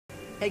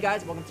Hey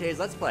guys, welcome to today's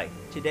Let's Play.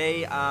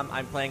 Today,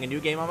 I'm playing a new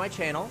game on my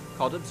channel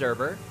called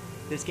Observer.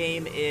 This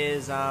game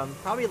is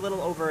probably a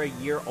little over a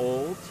year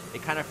old.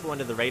 It kind of flew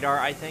under the radar,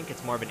 I think.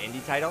 It's more of an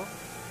indie title.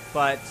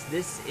 But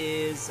this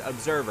is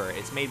Observer.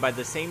 It's made by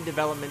the same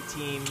development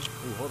team.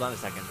 Ooh, hold on a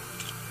second.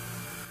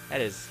 That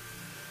is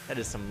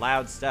some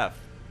loud stuff.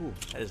 Ooh,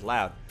 that is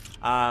loud.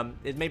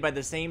 It's made by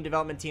the same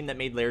development team that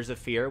made Layers of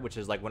Fear, which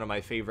is like one of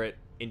my favorite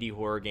indie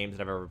horror games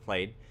that I've ever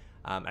played.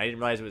 I didn't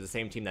realize it was the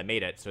same team that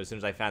made it, so as soon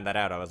as I found that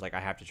out, I was like, I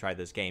have to try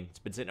this game. It's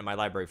been sitting in my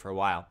library for a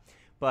while.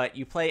 But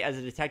you play as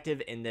a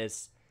detective in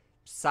this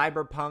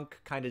cyberpunk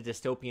kind of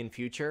dystopian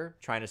future,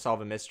 trying to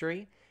solve a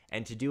mystery.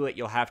 And to do it,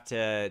 you'll have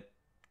to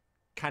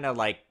kind of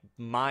like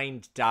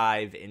mind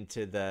dive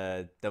into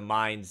the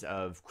minds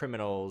of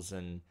criminals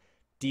and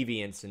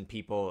deviants and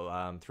people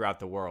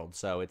throughout the world.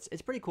 So it's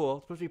pretty cool.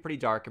 It's supposed to be pretty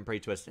dark and pretty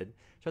twisted.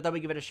 So I thought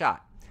we'd give it a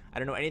shot. I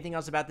don't know anything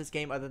else about this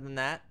game other than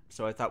that,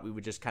 so I thought we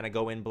would just kind of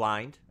go in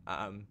blind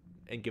and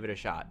give it a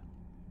shot.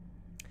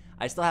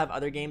 I still have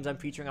other games I'm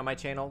featuring on my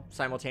channel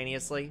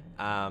simultaneously,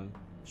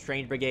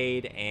 Strange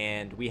Brigade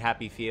and We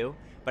Happy Few,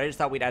 but I just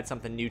thought we'd add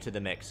something new to the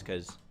mix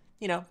because,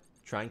 you know,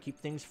 try and keep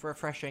things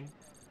refreshing.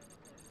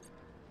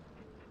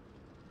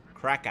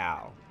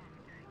 Krakow.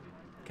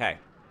 Okay.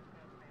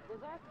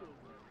 Lazarski,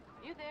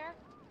 you there?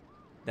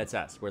 That's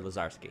us. We're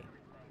Lazarski.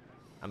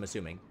 I'm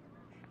assuming.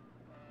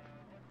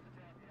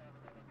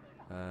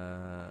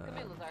 Come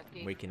in,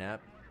 Lazarski. Waking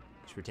up.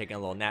 So we're taking a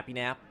little nappy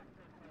nap.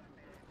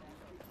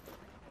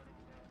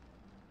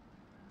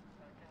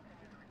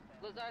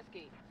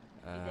 Lazarski, you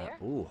there?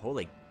 Ooh,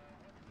 holy.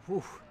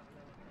 Whew.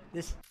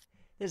 This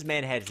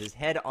man has his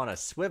head on a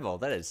swivel.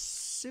 That is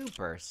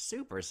super,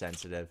 super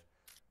sensitive.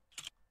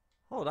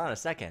 Hold on a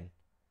second.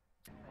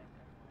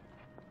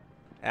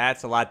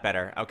 That's a lot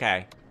better.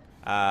 Okay.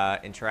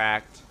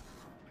 Interact.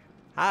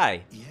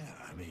 Hi. Yeah,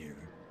 I'm here.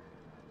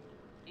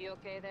 You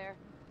okay there?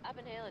 I've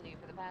been hailing you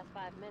for the past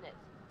 5 minutes.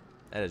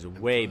 That is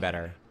way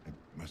better. I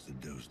must have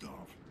dozed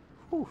off.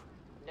 Whew.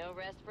 No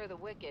rest for the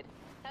wicked.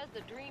 How's the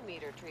dream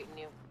meter treating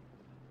you?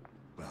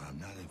 Well, I'm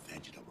not in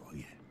vegetable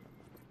yet.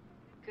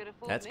 Could have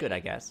fooled That's me. good, I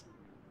guess.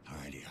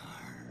 Alrighty,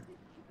 hard.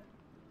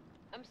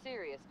 I'm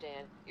serious,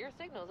 Dan. Your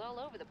signal's all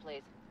over the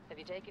place. Have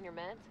you taken your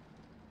meds?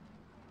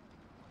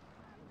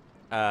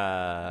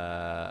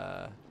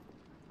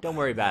 Don't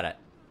worry about it.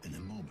 In a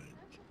moment.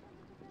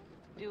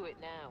 Do it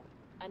now.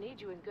 I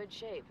need you in good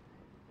shape.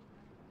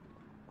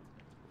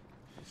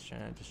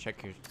 Just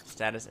check your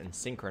status and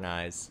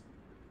synchronize.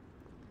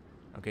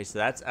 Okay, so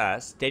that's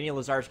us. Daniel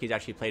Lazarski is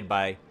actually played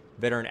by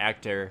veteran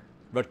actor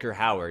Rutger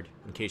Hauer,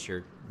 in case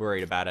you're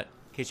worried about it.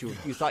 In case you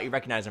thought you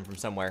recognized him from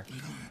somewhere.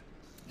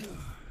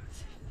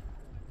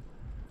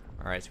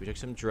 Alright, so we took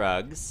some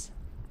drugs.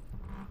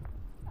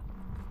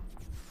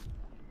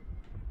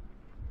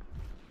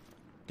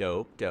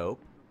 Dope,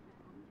 dope.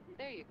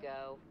 There you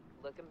go.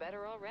 Looking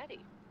better already.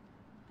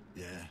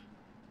 Yeah,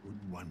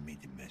 wouldn't want me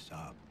to mess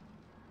up.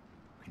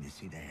 Can you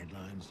see the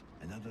headlines?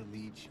 Another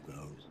leech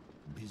goes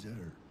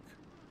berserk.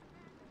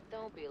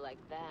 Don't be like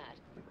that.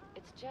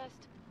 It's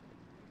just...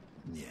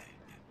 Yeah.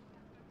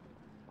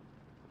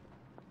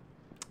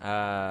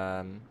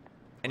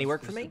 Any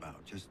work for me?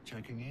 About? Just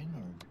checking in,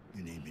 or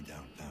you need me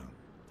downtown?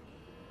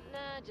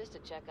 Nah, just a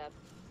checkup.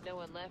 No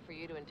one left for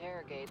you to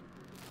interrogate.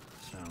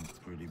 Sounds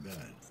pretty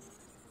bad.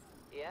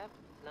 Yep,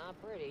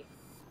 not pretty.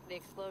 The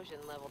explosion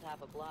leveled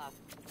half a block.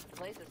 The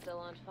place is still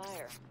on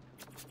fire.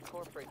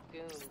 Corporate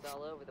goons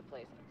all over the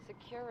place,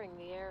 securing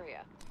the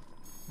area.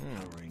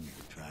 Covering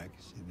your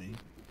tracks, you mean?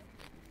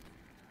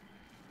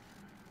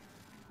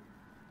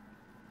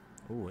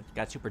 Ooh, it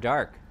got super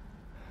dark.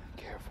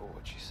 Careful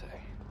what you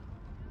say.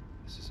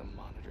 This is a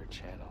monitored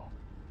channel.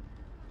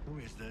 Who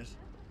is this?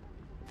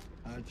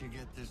 How'd you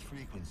get this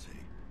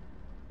frequency?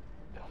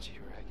 Don't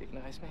you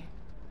recognize me?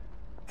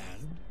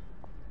 Adam?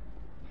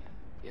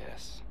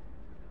 Yes.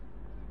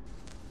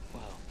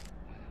 Well,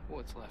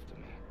 what's left of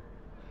me?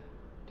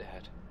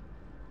 Dad.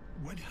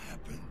 What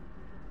happened?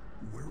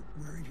 Where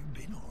have you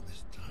been all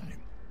this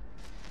time?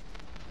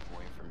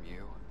 Away from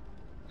you.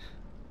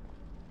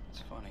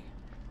 It's funny.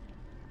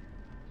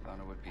 Thought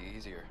it would be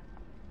easier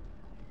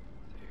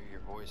to hear your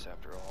voice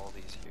after all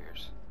these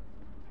years.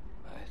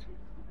 But it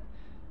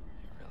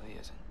really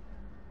isn't.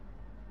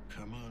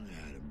 Come on,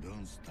 Adam,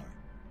 don't start.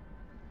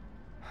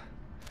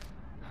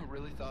 I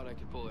really thought I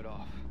could pull it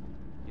off,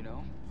 you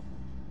know?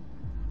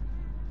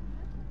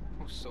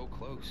 I was so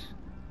close to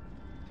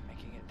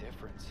making a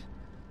difference,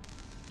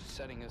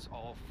 setting us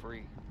all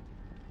free.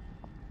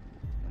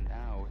 And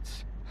now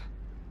it's...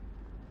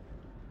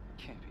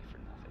 can't be for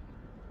nothing.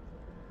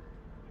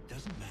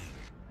 Doesn't matter.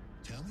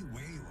 Tell me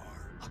where you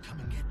are. I'll come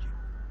and get you.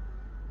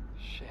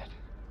 Shit.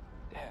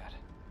 Dad.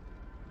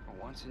 For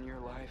once in your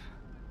life,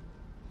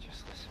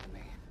 just listen to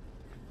me.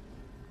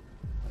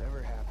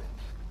 Whatever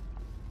happens,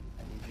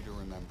 I need you to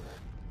remember,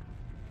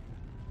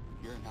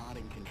 you're not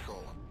in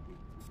control.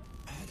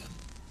 Adam.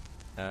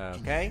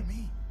 Okay. Can you hear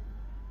me?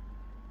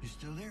 You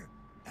still there?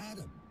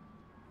 Adam.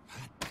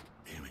 God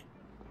damn it.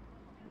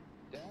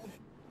 Dad?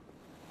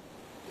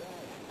 Dad.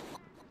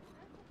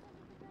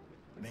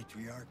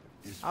 matriarch.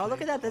 Oh,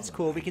 look at that. That's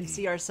cool. We can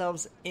see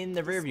ourselves in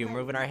the rear view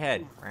moving our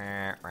head.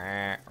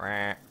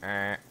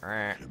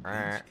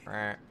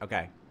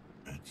 Okay.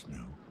 That's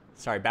no.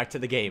 Sorry, back to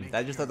the game.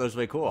 I just thought that was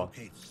really cool.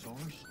 Locate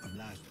source of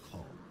last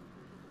call.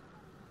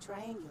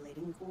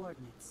 Triangulating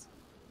coordinates.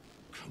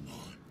 Come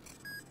on.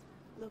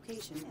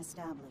 Location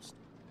established.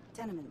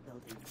 Tenement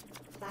building.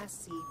 Class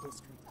C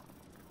district.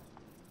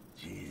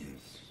 Jeez.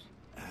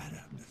 Add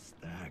up the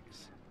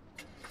stacks.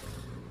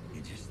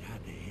 You just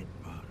had to hit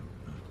bottom,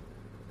 huh?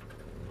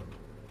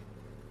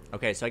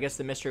 Okay, so I guess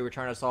the mystery we're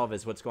trying to solve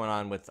is what's going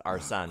on with our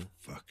son.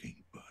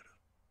 Fucking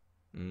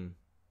bottom.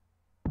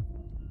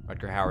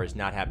 Rutger Hauer is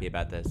not happy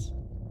about this.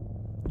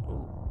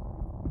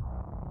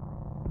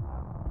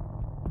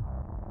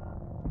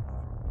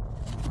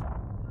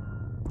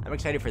 I'm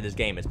excited for this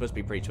game. It's supposed to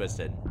be pretty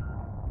twisted.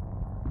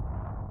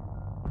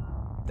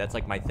 That's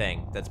like my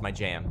thing. That's my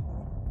jam.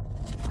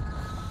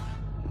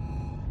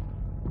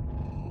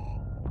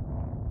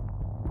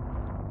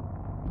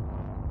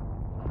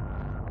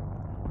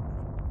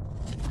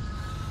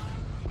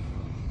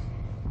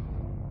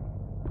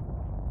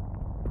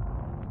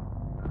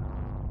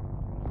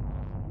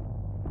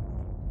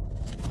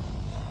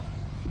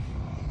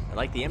 I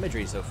like the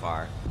imagery so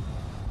far.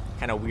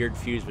 Kind of weird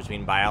fuse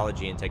between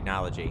biology and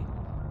technology.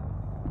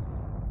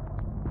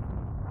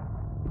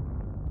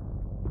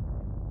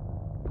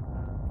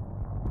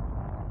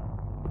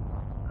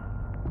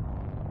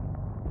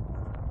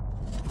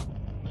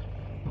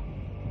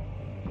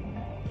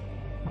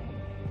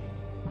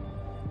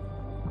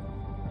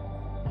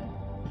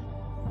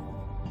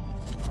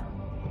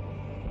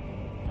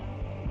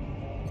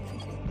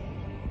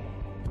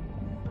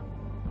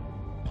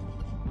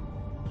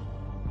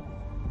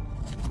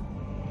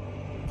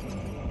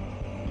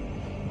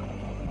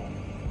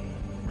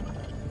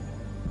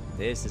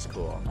 This is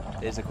cool.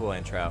 This is a cool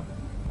intro.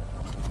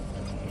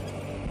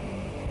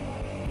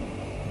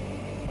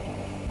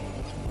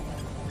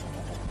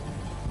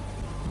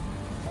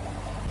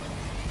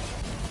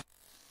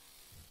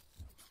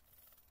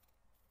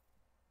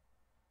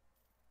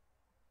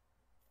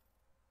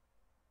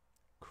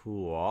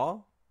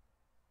 Cool.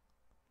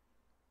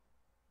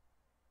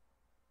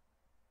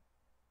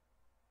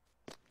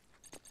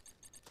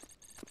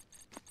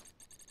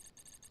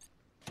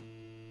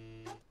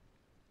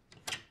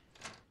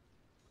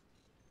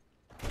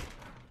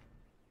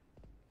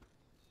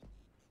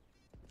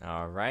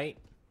 Alright.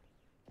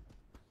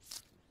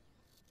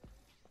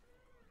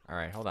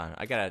 Alright, hold on.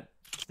 This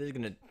is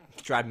gonna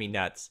drive me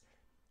nuts.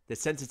 The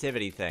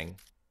sensitivity thing.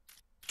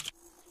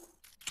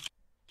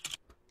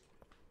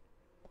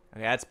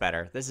 Okay, that's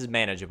better. This is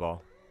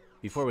manageable.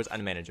 Before it was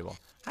unmanageable.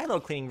 Hi, little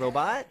cleaning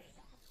robot.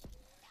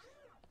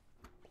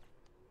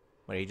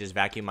 What, you just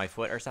vacuum my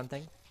foot or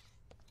something?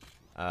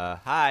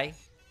 Hi.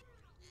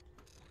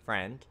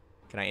 Friend.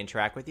 Can I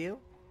interact with you?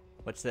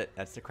 What's the...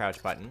 That's the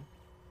crouch button.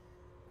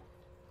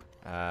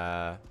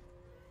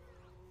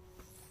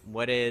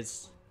 What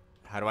is...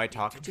 How do I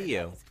talk to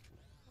you?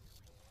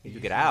 You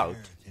get out.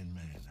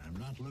 Man, I'm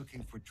not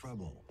looking for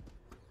trouble.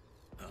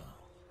 Oh,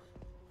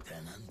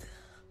 tenant.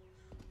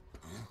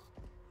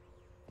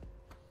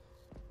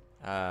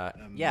 Huh?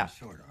 Yeah.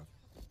 Sort of.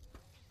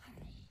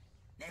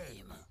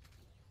 Name.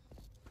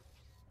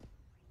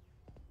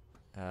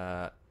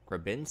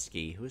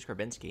 Grabinski. Who's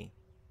Grabinski?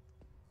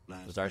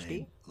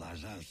 Lazarski?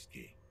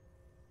 Lazarski.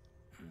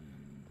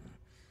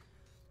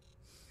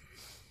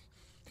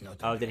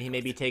 Oh, did he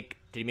maybe take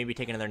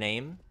another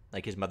name?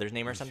 Like his mother's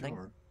name or something?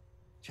 Sure.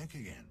 Check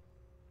again.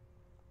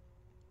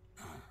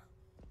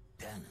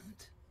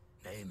 Tenant.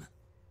 Name.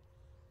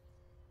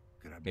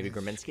 Maybe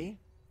Grabinski?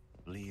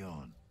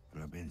 Leon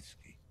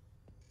Grabinski.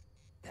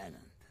 Tenant.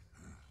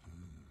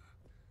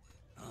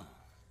 Oh.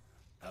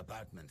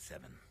 Apartment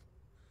 7.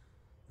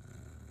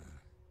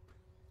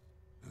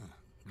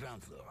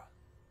 Ground floor.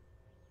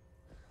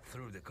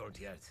 Through the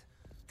courtyard.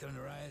 Turn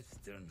right,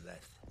 turn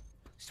left.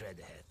 Straight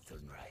ahead,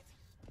 turn right.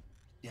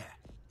 Yeah,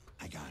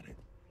 I got it.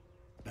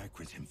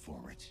 Backwards and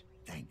forwards.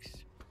 Thanks.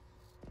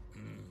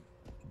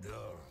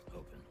 Door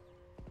open.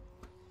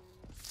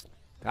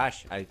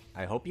 Gosh, I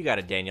hope you got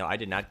it, Daniel. I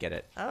did not get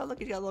it. Oh, look,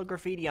 he's got a little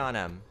graffiti on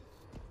him.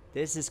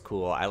 This is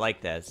cool. I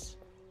like this.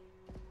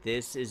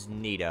 This is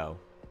neato.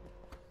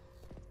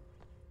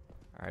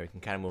 Alright, we can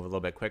kind of move a little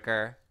bit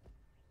quicker.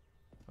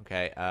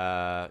 Okay,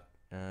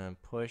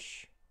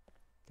 push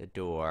the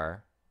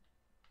door.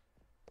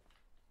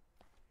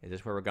 Is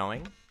this where we're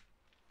going?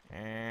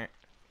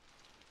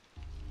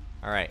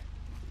 Alright,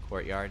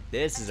 courtyard.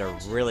 This is a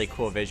really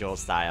cool visual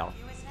style.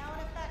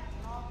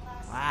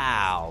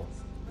 Wow.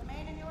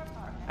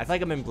 I feel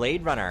like I'm in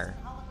Blade Runner.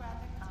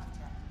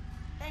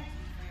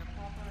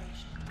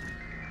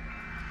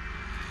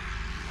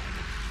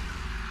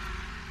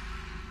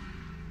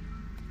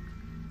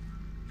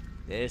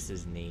 This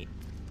is neat.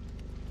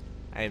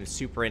 I am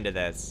super into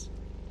this.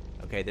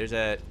 Okay, there's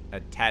a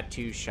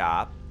tattoo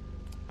shop.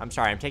 I'm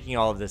sorry, I'm taking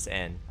all of this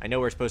in. I know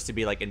we're supposed to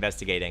be, like,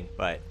 investigating,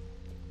 but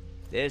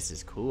this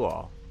is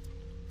cool.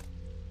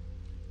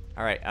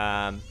 Alright,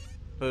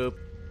 boop.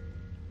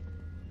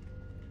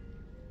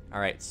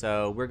 Alright,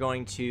 so we're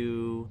going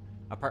to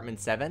apartment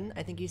 7,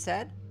 I think you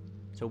said.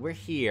 So we're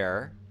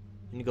here.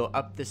 And you go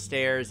up the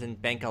stairs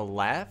and bank a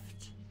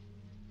left,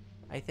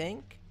 I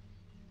think.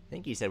 I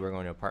think you said we're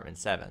going to apartment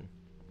 7.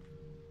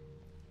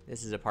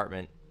 This is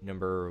apartment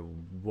number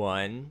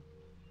 1.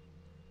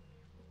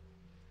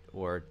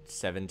 Or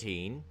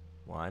 17.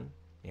 1.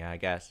 Yeah, I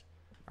guess.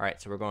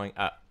 Alright, so we're going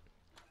up.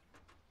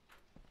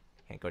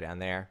 Can't go down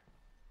there.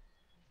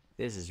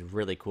 This is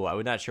really cool. I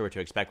was not sure what to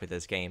expect with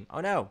this game. Oh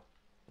no!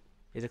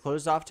 Is it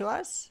closed off to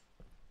us?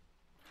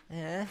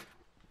 Eh.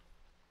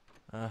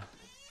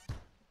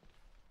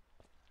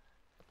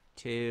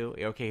 2.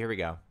 Okay, here we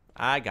go.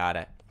 I got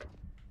it.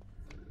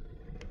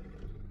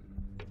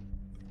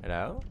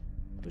 Hello?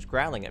 Who's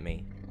growling at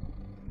me?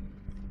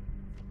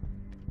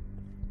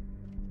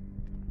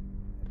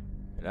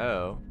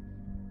 Hello?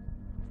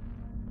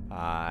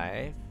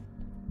 5.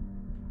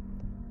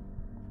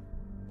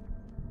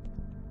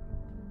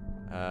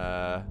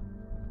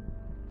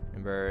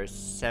 Number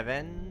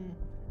 7.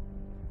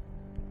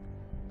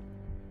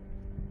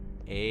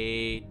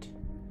 8.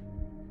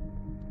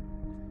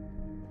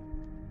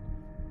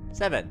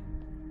 7.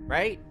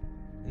 Right?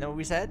 Isn't that what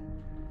we said?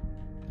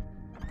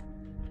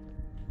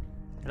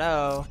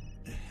 Hello?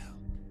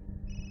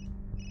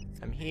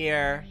 I'm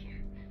here.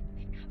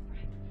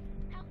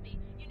 Help me.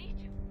 You need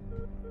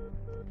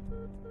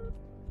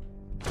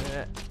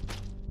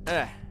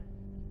Uh.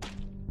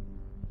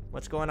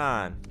 What's going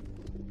on?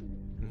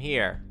 I'm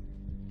here.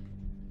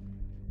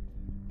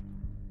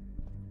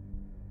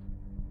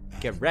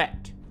 Get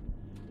wrecked.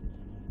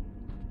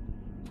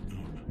 Oh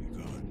my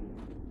god.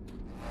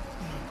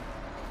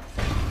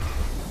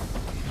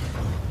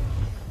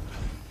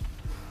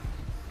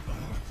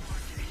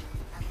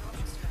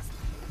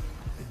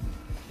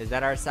 Is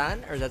that our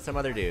son, or is that some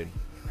other dude?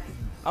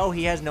 Oh,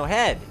 he has no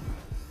head.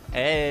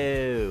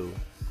 Oh.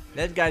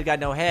 That guy's got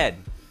no head.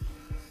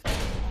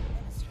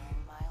 Administering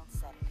mild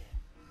sedative.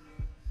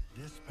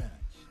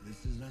 Dispatch,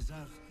 this is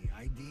Lazarski,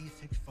 ID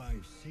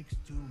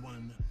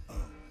 656210.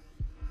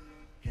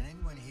 Can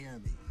anyone hear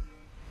me?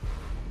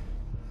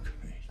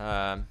 Great.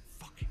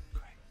 Fucking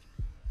great.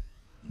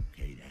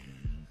 Okay,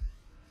 Dan.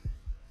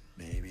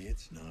 Maybe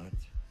it's not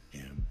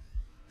him.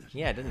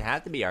 Yeah, it doesn't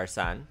have to be our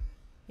son.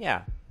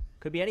 Yeah,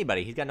 could be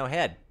anybody. He's got no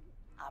head.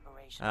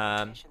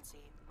 Operational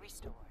efficiency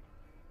restored.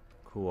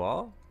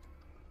 Cool.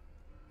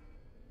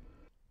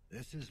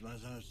 This is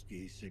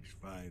Lazarski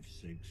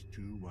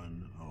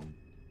 656210,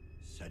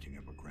 setting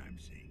up a crime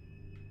scene.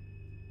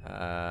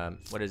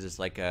 What is this,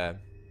 like a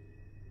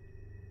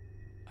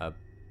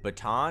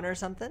baton or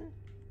something?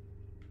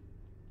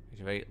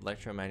 Activate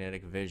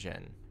electromagnetic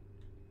vision.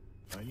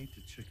 I need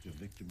to check the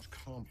victim's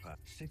compass.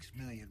 6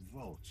 million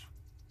volts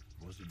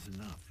wasn't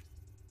enough.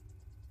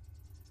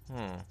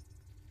 And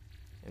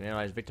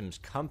analyze victim's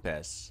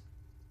compass.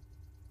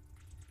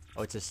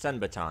 Oh, it's a stun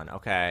baton.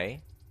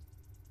 Okay.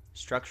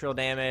 Structural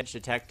damage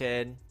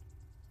detected.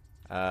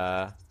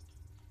 Is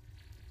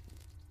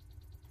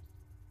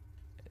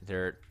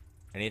there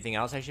anything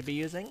else I should be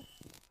using?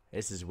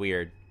 This is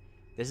weird.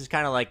 This is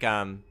kind of like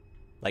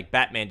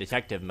Batman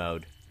detective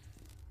mode,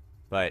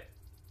 but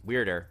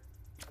weirder.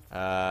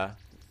 HN.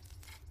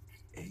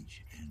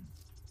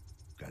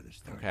 Gotta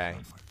start Okay.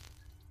 somewhere.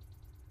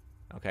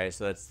 Okay,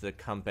 so that's the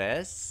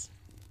compass.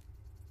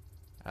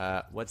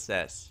 What's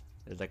this?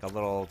 There's like a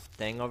little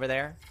thing over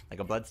there, like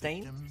a blood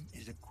stain. Victim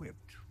is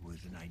equipped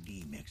with an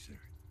ID mixer.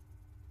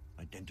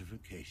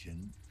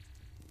 Identification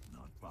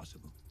not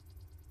possible.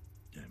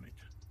 Damn it.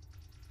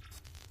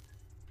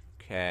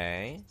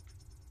 Okay.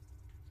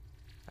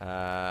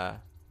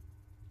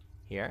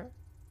 Here?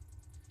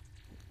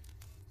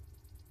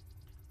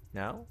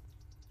 No?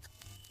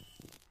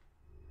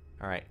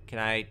 Alright, can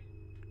I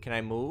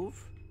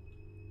move?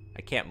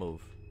 I can't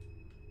move.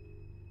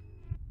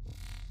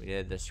 We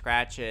did the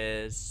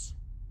scratches.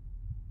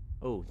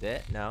 Oh,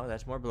 no,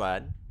 that's more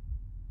blood.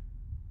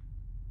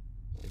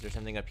 Is there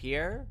something up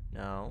here?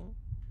 No.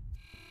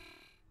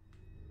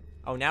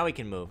 Oh, now we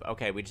can move.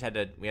 Okay, we had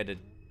to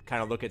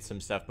kind of look at some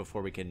stuff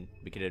before we could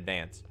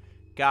advance.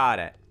 Got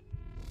it.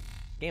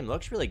 Game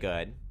looks really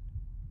good.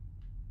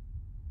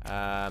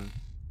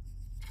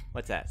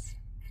 What's this?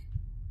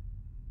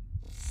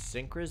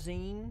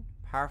 Synchrosine?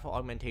 Powerful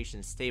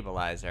augmentation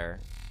stabilizer.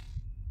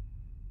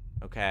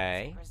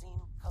 Okay. Synchrosine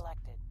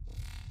collected.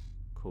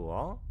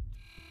 Cool.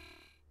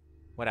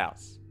 What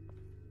else?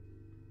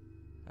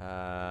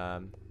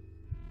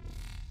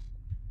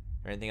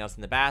 Anything else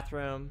in the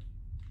bathroom?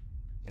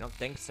 I don't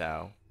think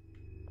so.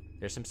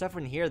 There's some stuff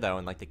in here though,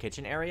 in like the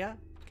kitchen area.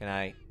 Can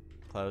I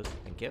close?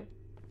 Thank you.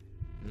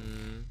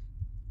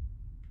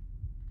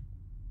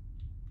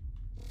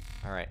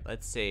 Alright,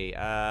 let's see.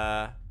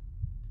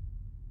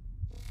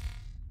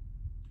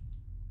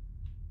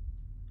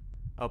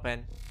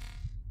 Open.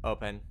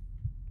 Open.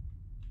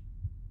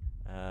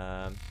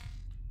 I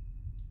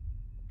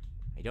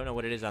don't know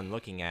what it is I'm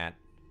looking at.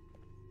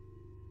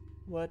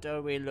 What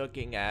are we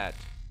looking at?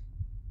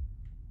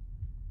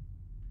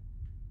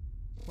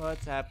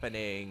 What's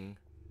happening?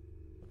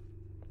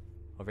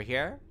 Over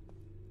here?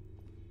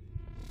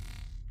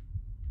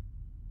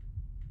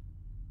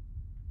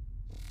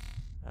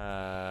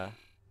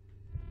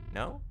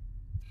 No?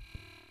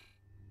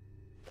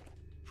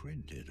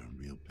 Printed on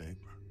real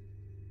paper.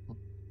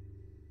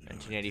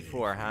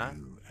 1984, huh?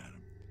 You,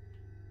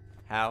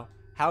 Adam.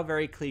 How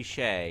very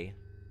cliche.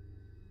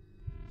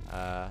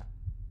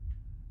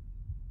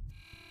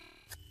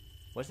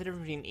 What's the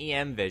difference between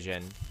EM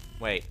vision?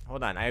 Wait,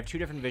 hold on. I have 2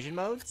 different vision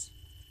modes?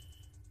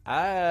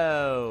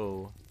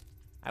 Oh.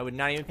 I would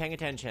not even paying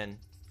attention.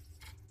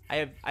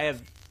 I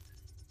have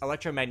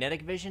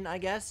electromagnetic vision, I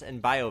guess,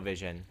 and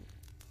biovision.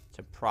 It's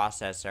a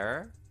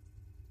processor.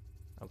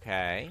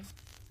 Okay.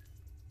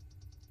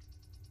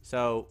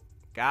 So,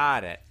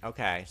 got it.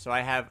 Okay, so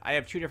I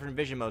have 2 different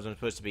vision modes I'm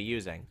supposed to be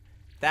using.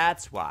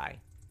 That's why.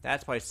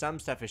 That's why some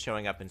stuff is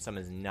showing up and some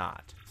is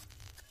not.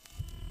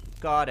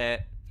 Got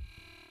it.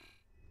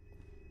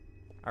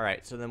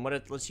 Alright, so then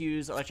let's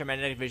use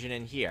electromagnetic vision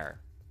in here.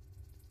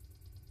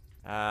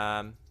 You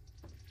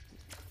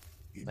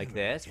Like never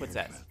this? What's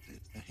cared that? about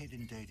the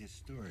hidden data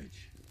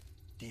storage.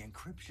 The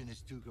encryption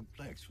is too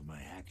complex for my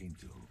hacking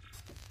tool.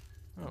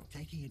 Oh. I'm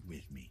taking it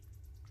with me.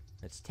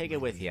 Let's take it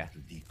with Might be you. able to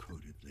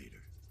decode it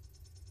later.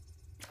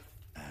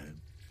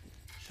 Adam,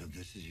 so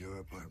this is your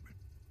apartment.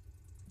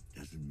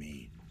 Doesn't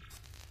mean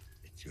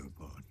it's your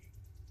body.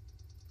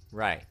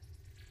 Right.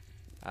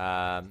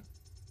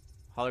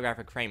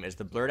 Holographic frame. Is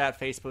the blurred out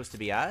face supposed to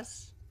be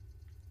us?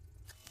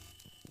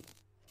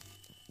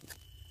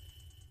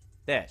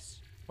 This.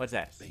 What's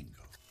this? Bingo.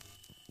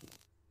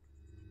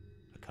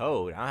 A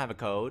code. I don't have a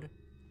code.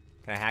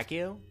 Can I hack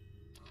you?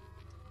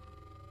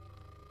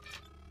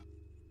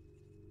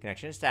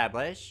 Connection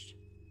established.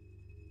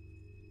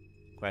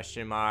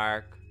 Question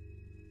mark.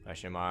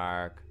 Question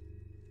mark.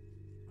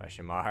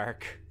 Question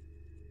mark.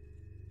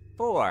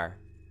 4.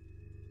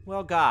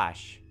 Well,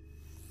 gosh.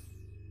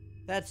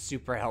 That's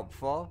super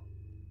helpful.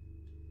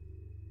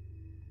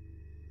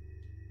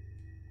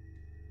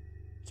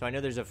 So I know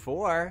there's a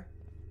 4.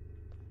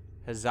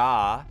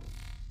 Huzzah.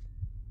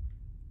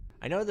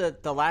 I know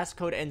that the last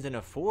code ends in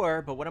a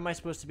 4, but what am I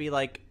supposed to be,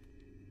 like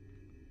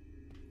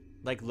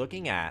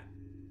looking at?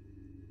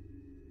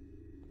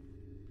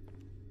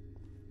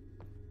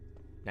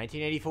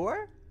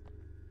 1984?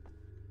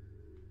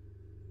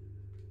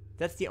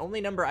 That's the only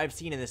number I've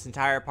seen in this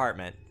entire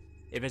apartment.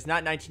 If it's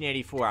not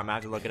 1984, I'm gonna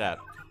have to look it up.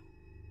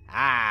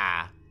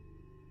 Ah!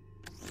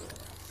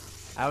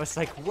 I was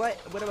like, what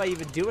am I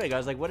even doing? I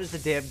was like, what is the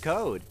damn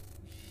code?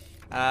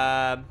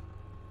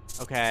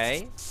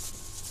 Okay.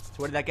 So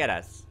what did that get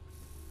us?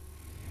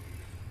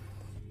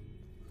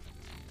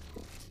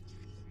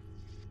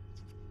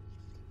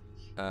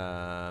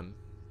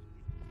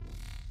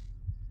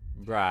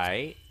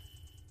 Right.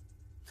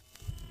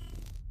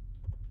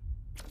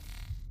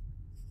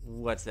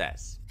 What's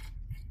this?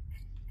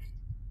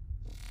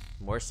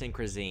 More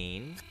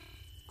synchrosine.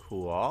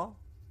 Cool.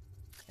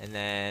 And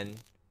then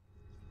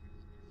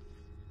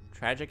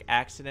tragic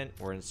accident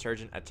or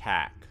insurgent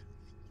attack.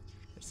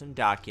 There's some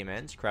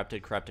documents.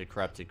 Corrupted.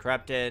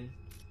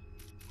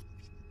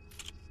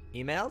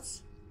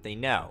 Emails? They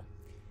know.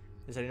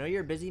 They said, I know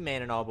you're a busy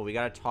man and all, but we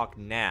gotta talk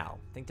now.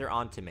 I think they're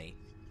onto me.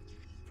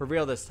 For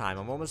real this time.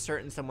 I'm almost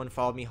certain someone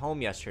followed me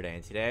home yesterday,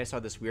 and today I saw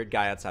this weird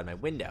guy outside my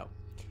window.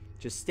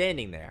 Just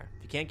standing there.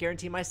 If you can't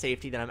guarantee my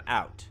safety, then I'm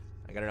out.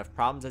 I got enough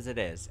problems as it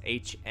is.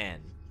 HN.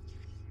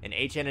 And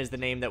HN is the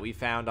name that we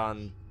found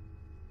on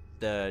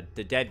the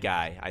dead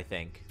guy, I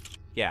think.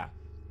 Yeah.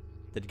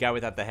 The guy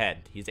without the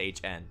head. He's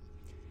HN.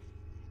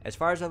 As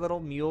far as our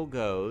little mule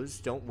goes,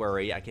 don't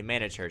worry. I can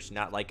manage her. She's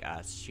not like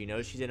us. She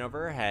knows she's in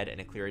over her head,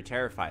 and it clearly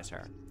terrifies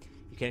her.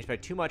 You can't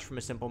expect too much from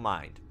a simple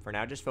mind. For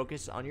now, just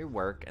focus on your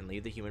work and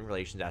leave the human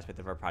relations aspect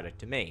of our project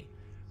to me.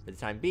 For the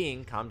time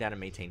being, calm down and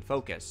maintain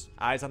focus.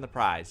 Eyes on the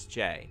prize,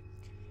 Jay.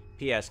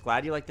 P.S.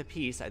 Glad you like the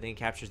piece. I think it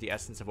captures the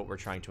essence of what we're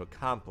trying to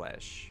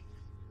accomplish.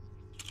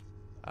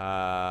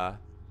 Tragic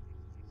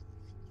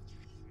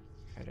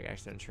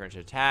accident, insurance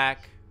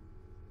attack.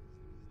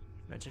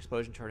 Immense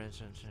explosion toward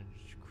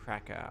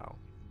Krakow.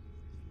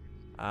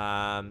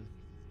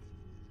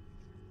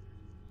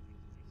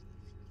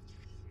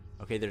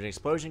 Okay, there's an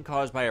explosion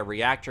caused by a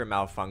reactor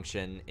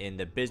malfunction in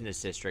the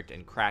business district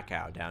in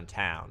Krakow,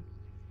 downtown.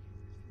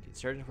 The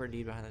insurgents were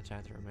indeed behind the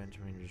attack that remains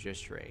in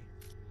registry.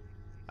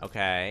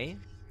 Okay.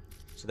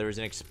 So there was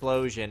an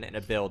explosion in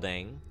a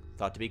building,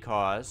 thought to be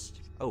caused.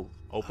 Oh,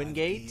 open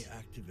gate?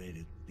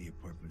 Deactivated the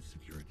apartment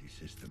security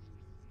system,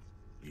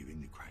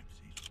 leaving the crime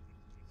scene.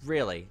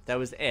 Really? That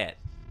was it?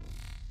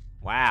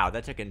 Wow,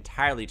 that took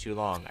entirely too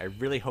long. I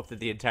really hope that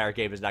the entire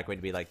game is not going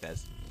to be like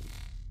this.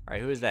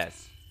 Alright, who is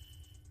this?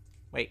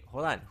 Wait,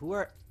 hold on.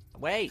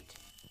 Wait!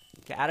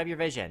 Get out of your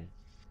vision.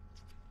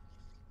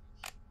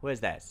 Who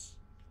is this?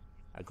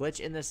 A glitch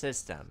in the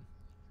system.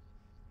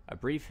 A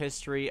brief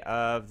history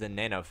of the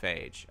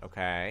nanophage.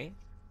 Okay.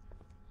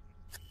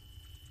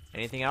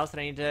 Anything else that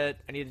I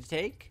need to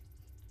take?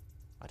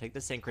 I'll take the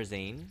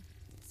synchrosine.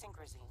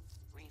 Synchrosine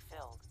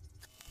refilled.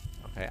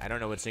 Okay, I don't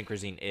know what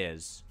synchrosine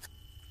is.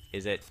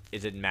 Is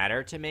it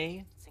matter to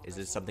me? Is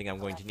this something I'm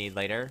going to need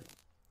later?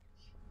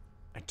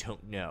 I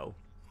don't know.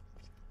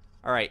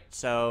 Alright,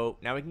 so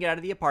now we can get out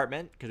of the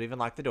apartment, because we've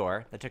unlocked the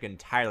door. That took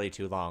entirely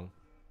too long.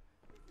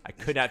 I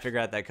could not figure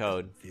out that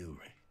code. Feel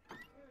right.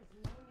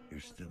 You're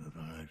still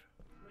alive.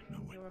 No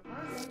way. Your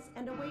apartments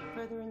and await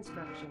further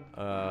instruction.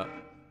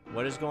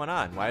 What is going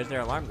on? Why is their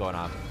alarm going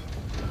off?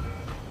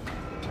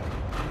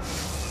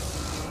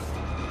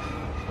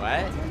 What?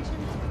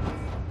 Attention.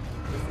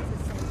 This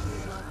is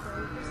essentially block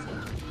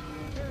procedure.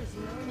 There is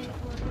no need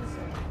for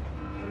concern.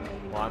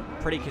 Remaining Well, I'm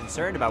pretty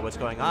concerned about what's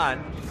going on.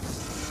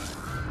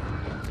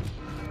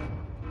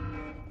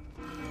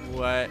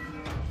 What?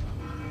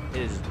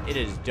 It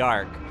is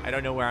dark. I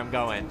don't know where I'm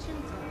going.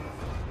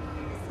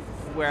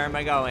 Where am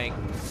I going?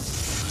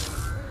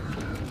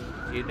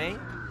 Excuse me?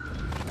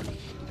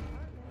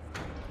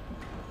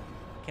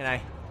 Can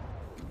I...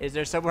 Is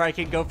there somewhere I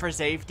can go for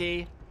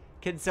safety?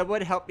 Can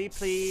someone help me,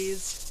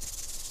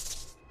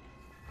 please?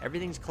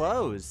 Everything's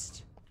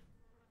closed.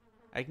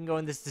 I can go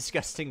in this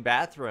disgusting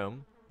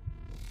bathroom.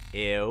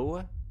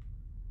 Ew.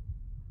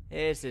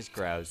 This is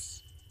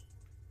gross.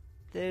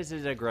 This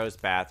is a gross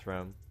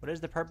bathroom. What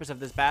is the purpose of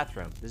this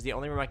bathroom? This is the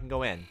only room I can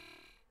go in.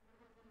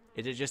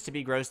 Is it just to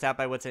be grossed out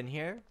by what's in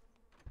here?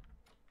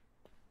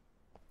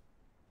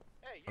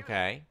 Hey, you.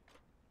 Okay.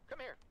 Come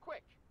here,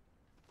 quick.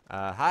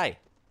 Hi.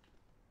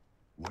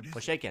 What is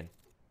What's it? shaking?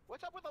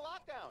 What's up with the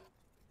lockdown?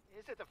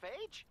 Is it the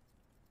phage?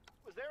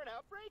 Was there an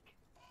outbreak?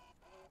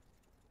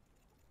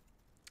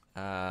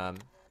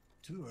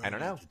 Too I don't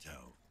know. early to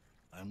tell.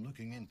 I'm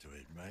looking into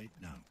it right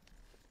now.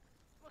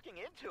 Looking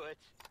into it?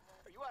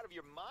 Are you out of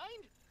your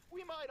mind?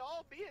 We might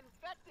all be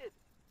infected.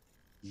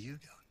 You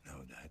don't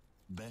know that.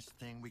 Best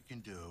thing we can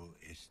do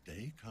is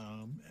stay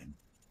calm and...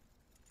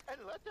 And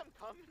let them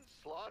come and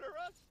slaughter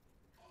us?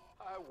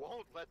 I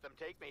won't let them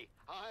take me.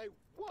 I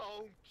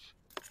won't.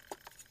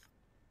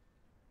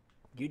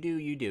 You do,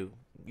 you do.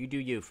 You do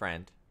you,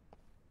 friend.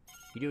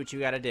 You do what you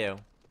gotta do.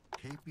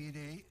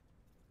 KPD,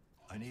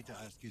 I need to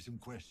ask you some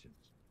questions.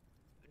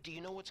 Do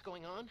you know what's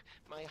going on?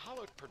 My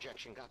holo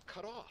projection got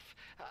cut off.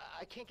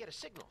 I can't get a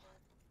signal.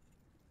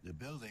 The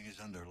building is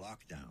under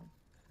lockdown.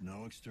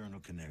 No external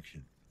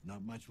connection.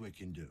 Not much we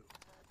can do.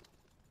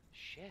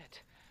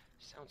 Shit.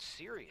 Sounds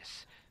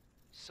serious.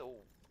 So,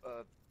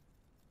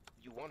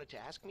 you wanted to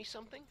ask me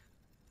something?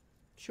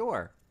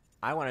 Sure.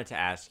 I wanted to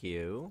ask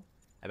you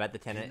about the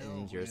tenant You know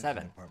in who lives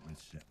 07. Apartment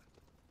 7.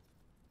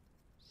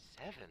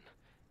 7?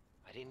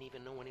 I didn't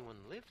even know anyone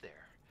lived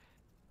there.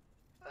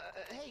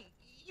 Hey,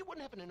 you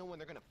wouldn't happen to know when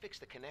they're gonna fix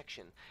the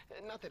connection.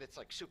 Not that it's,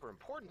 like, super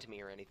important to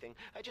me or anything.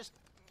 I just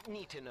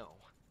need to know.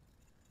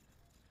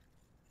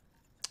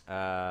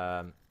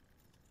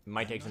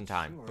 Might take I'm some not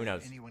time. sure Who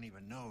knows? anyone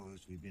even knows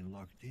we've been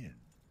locked in.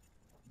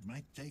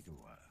 Might take a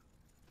while.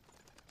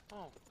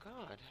 Oh,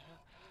 God.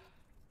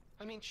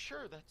 I mean,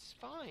 sure, that's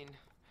fine.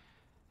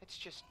 It's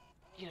just,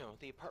 you know,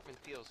 the apartment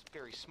feels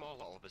very small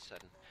all of a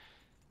sudden.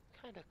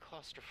 Kinda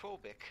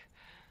claustrophobic.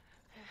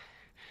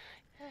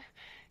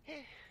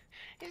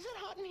 Is it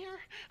hot in here?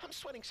 I'm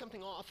sweating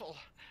something awful.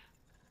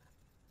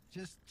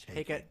 Just Take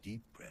take a a-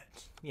 deep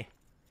breath. Yeah.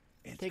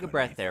 It's Take a gonna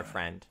breath be there, fine.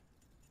 friend.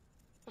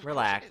 Of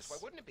Relax. course it is. Why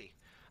wouldn't it be?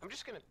 I'm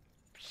just gonna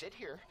sit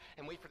here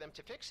and wait for them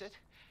to fix it.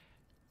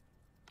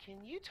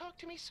 Can you talk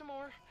to me some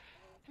more?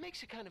 It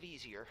makes it kind of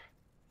easier.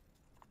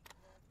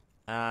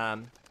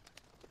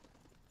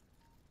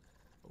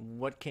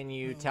 What can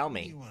you Well, tell what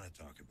me? do you want to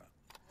talk about?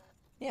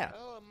 Yeah.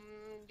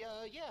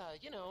 Yeah,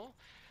 you know.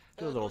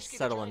 Do a little Northgate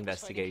subtle Giant was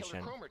fighting investigation.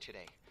 Killer Cromer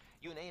today.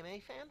 You an AMA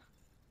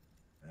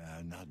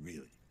fan? Not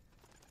really.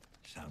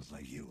 Sounds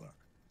like you are.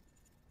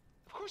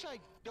 Of course I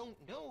don't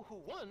know who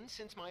won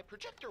since my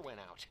projector went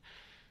out.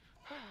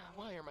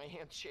 Why are my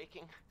hands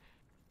shaking?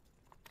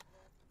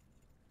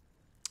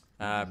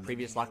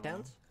 Previous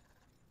lockdowns?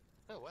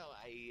 Oh, well,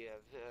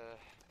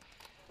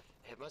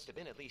 it must have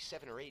been at least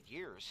 7 or 8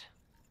 years.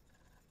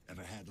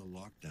 Ever had a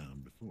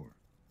lockdown before?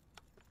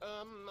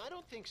 I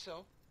don't think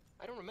so.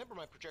 I don't remember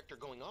my projector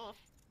going off.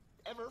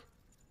 Ever.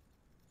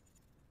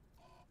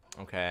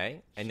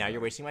 Okay. And now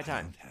you're wasting my I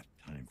time. don't have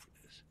time for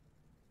this.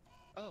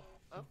 Oh,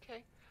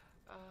 okay.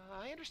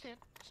 I understand.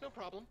 It's no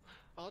problem.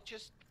 I'll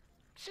just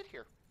sit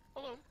here,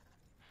 alone.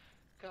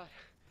 God,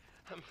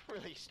 I'm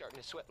really starting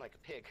to sweat like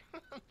a pig.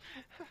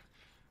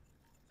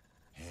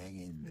 Hang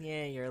in there.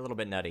 Yeah, you're a little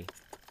bit nutty.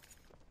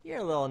 You're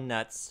a little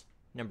nuts.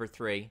 Number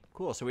 3.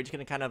 Cool. So we're just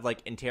gonna kind of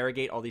like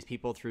interrogate all these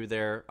people through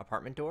their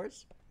apartment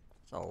doors?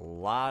 There's a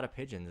lot of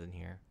pigeons in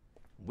here.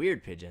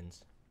 Weird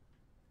pigeons.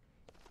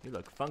 You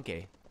look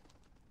funky.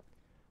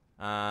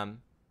 So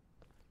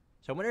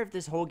I wonder if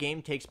this whole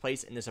game takes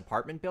place in this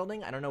apartment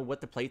building. I don't know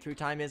what the playthrough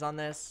time is on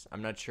this.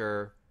 I'm not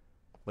sure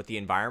what the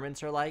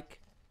environments are like.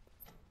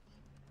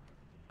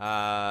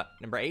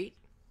 Number 8?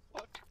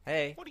 What?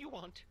 Hey. What do you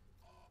want?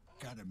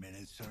 Got a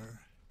minute, sir?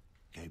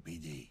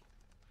 KPD.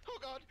 Oh,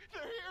 God,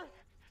 they're here!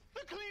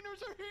 The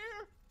cleaners are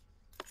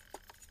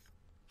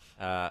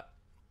here!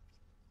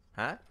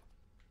 Huh?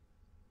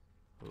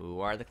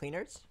 Who are the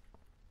cleaners?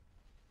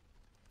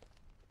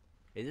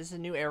 Is this a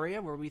new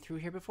area? Were we through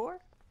here before?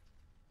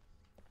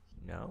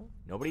 No?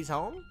 Nobody's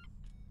home?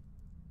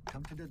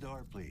 Come to the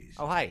door, please.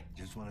 Oh, hi.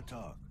 Just want to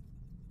talk.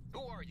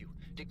 Who are you?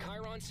 Did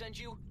Chiron send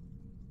you?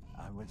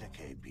 I'm with the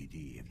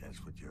KPD, if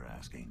that's what you're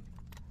asking.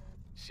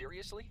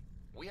 Seriously?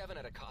 We haven't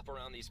had a cop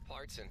around these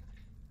parts in...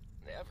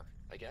 ever,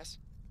 I guess.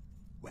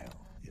 Well,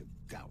 you've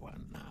got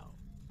one now.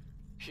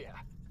 Yeah,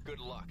 good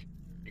luck.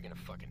 You're gonna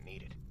fucking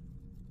need it.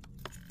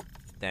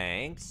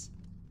 Thanks.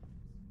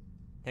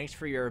 Thanks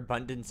for your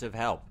abundance of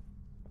help.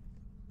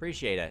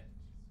 Appreciate it.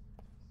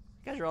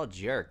 You guys are all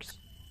jerks.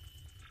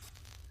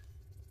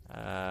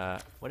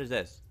 What is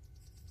this?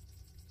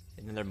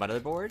 Another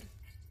motherboard?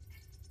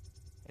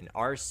 An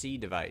RC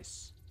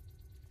device.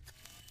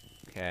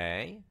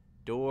 Okay.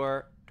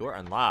 Door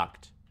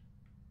unlocked.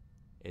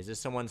 Is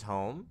this someone's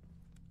home?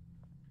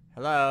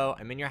 Hello,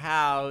 I'm in your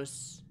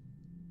house.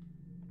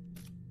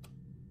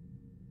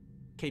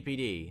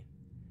 KPD.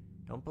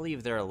 Don't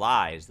believe their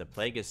lies. The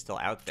plague is still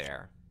out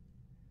there.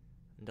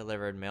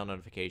 Undelivered mail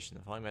notification.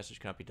 The following message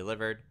cannot be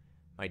delivered.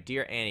 My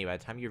dear Annie, by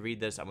the time you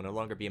read this, I will no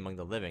longer be among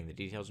the living. The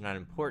details are not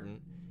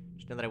important.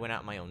 Just know that I went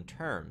out on my own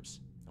terms.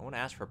 I won't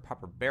ask for a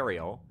proper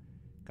burial.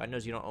 God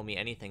knows you don't owe me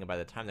anything, and by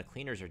the time the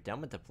cleaners are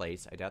done with the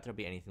place, I doubt there'll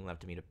be anything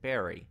left of me to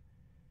bury.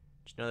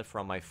 Just know that for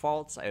all my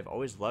faults, I have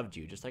always loved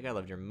you, just like I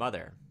loved your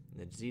mother. When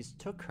the disease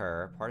took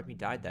her, part of me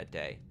died that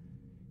day.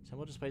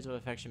 Simple displays of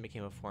affection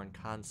became a foreign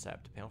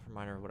concept, a painful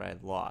reminder of what I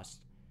had lost.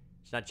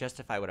 It's not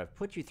justify what I've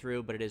put you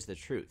through, but it is the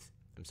truth.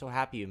 I'm so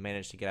happy you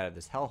managed to get out of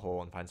this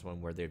hellhole and find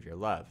someone worthy of your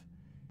love.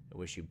 I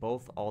wish you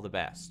both all the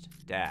best.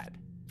 Dad.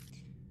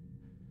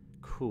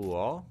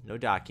 Cool. No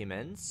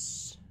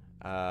documents.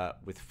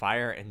 With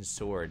fire and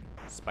sword.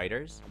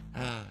 Spiders?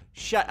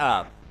 Shut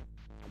up!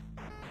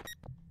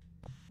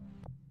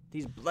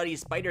 These bloody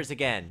spiders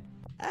again.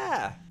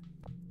 Ah!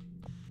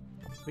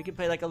 We could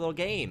play like a little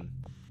game.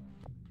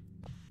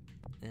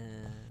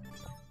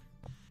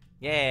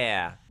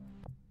 Yeah!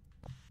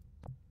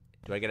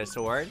 Do I get a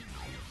sword?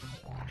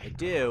 I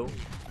do.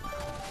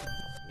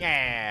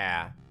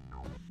 Yeah!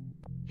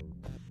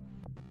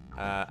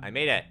 I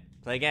made it.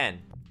 Play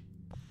again.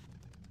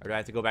 Or do I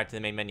have to go back to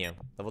the main menu?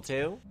 Level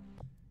 2?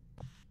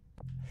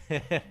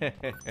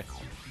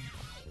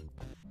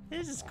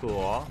 This is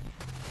cool.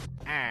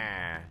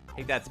 Ah,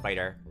 take that,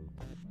 spider.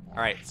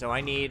 Alright, so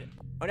I need...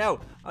 Oh no!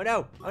 Oh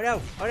no! Oh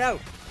no! Oh no!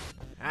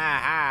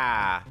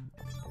 Aha!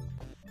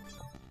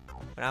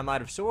 But I'm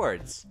out of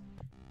swords.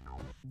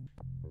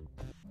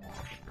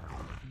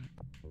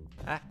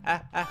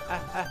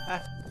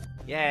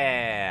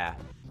 Yeah!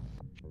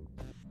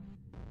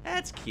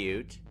 That's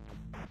cute.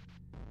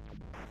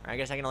 I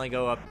guess I can only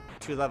go up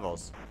 2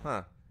 levels.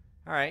 Huh.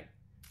 Alright.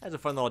 That's a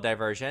fun little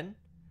diversion.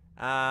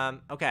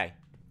 Okay.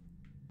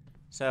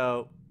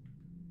 So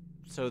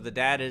the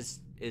dad is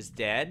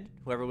dead?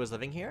 Whoever was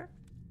living here?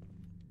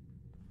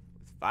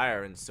 With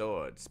fire and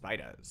sword,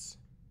 spiders.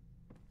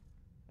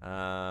 Should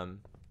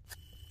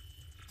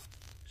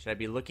I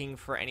be looking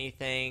for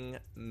anything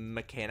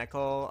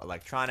mechanical,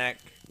 electronic?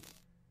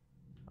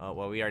 Oh,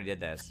 well, we already did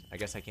this. I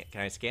guess I can't.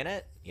 Can I scan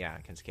it? Yeah,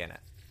 I can scan it.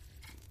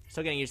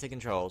 Still getting used to the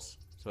controls.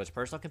 So it's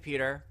personal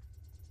computer.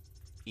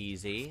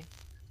 Easy.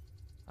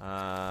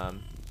 What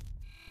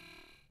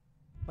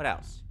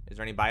else? Is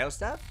there any bio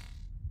stuff?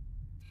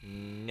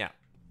 No.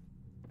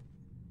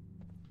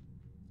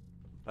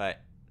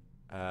 But,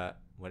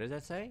 what does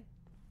that say?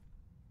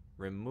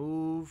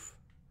 Remove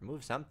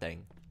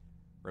something.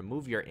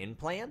 Remove your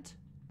implant?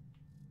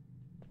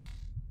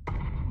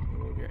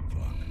 Remove your...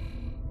 Fuck.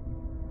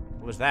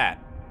 What was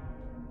that?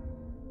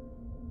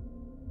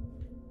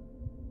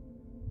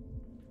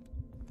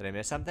 Did I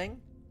miss something?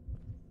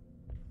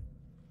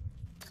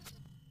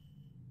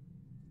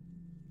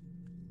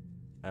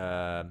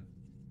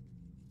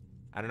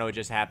 I don't know what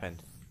just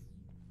happened.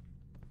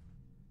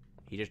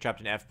 He just dropped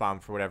an F-bomb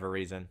for whatever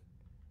reason.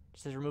 It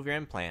says remove your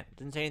implant.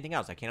 Didn't say anything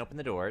else. I can't open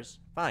the doors.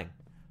 Fine.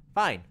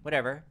 Fine.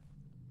 Whatever.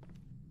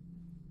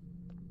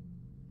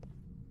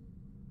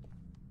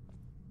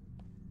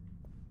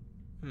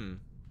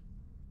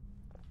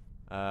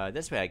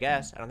 This way, I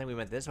guess. I don't think we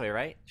went this way,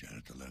 right?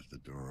 Janitor left the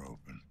door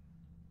open.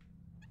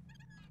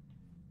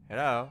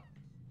 Hello?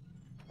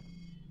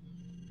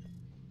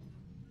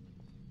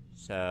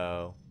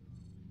 So,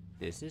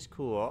 this is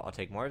cool. I'll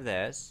take more of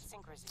this.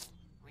 Synchrosine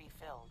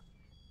refilled.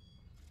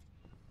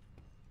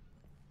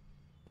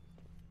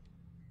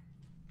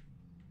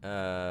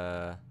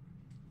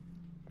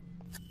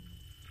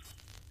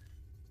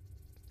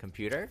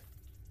 Computer?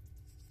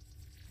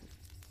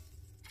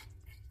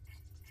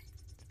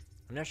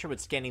 I'm not sure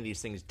what scanning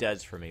these things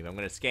does for me, but I'm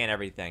gonna scan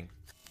everything.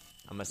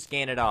 I'm gonna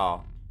scan it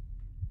all.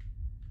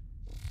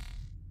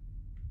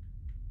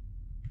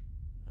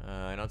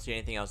 I don't see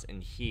anything else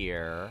in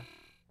here.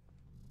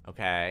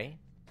 Okay.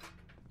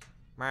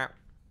 Merp.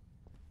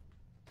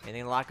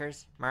 Anything in the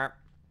lockers? Merp.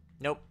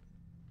 Nope.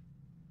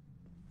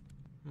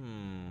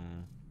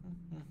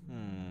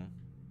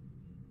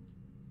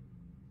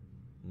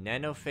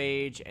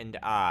 Nanophage and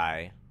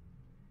I.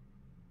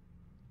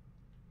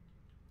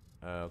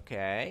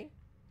 Okay.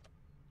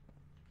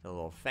 A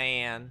little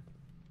fan.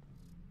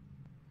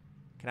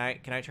 Can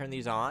I turn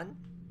these on?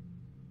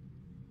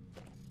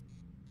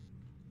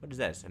 What is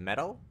this? A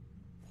metal?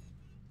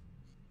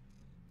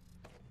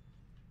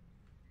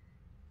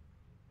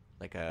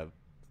 Like a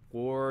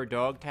war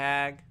dog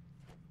tag.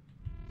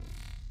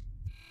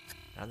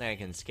 I don't think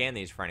I can scan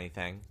these for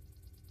anything.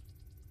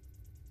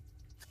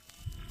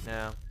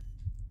 No.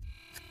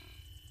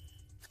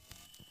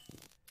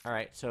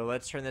 Alright, so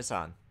let's turn this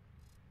on.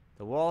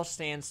 The wall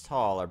stands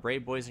tall. Our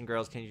brave boys and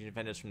girls continue to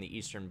defend us from the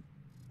eastern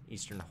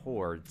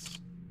hordes.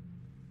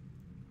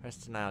 Press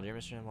denial. Dear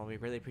Mr. While we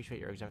really appreciate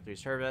your exemplary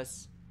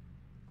service,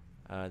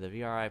 the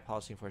VRI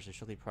policy enforces a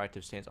strictly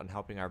proactive stance on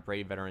helping our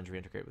brave veterans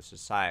reintegrate with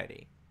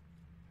society.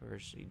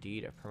 First,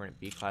 indeed, a permanent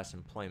B-class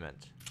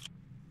employment.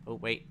 Oh,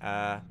 wait,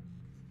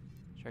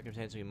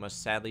 circumstances, we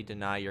must sadly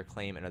deny your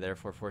claim and are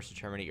therefore forced to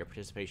terminate your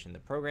participation in the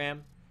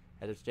program.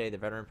 As of today, the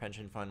Veteran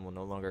Pension Fund will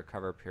no longer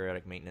cover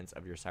periodic maintenance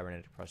of your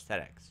cybernetic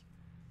prosthetics.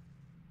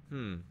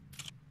 Well,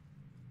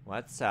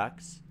 that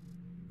sucks.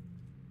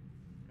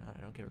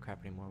 I don't give a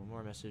crap anymore. One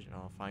more message and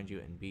I'll find you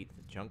and beat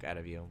the junk out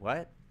of you.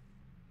 What?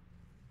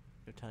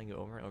 I'm telling you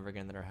over and over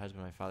again that our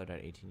husband and my father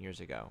died 18 years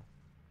ago.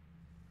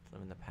 Let's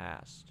live in the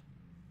past.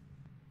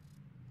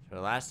 So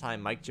the last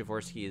time Mike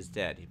Jaworski is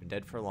dead. He's been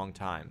dead for a long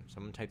time.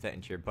 Someone type that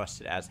into your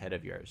busted ass head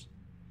of yours.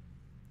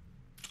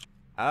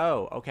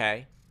 Oh,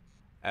 okay.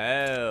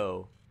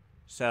 Oh.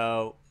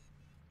 So,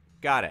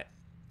 got it.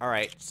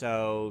 Alright,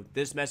 so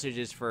this message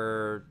is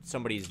for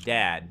somebody's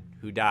dad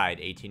who died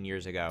 18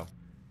 years ago.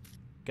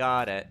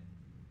 Got it.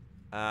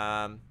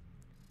 Ground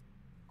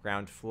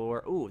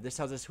floor. Ooh, this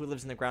tells us who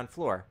lives in the ground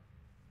floor.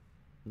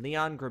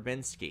 Leon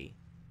Grabinski.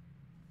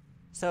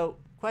 So,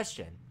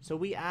 question. So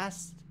we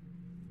asked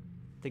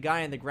the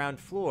guy on the ground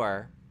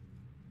floor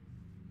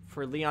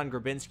for Leon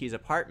Grabinski's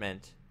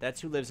apartment.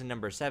 That's who lives in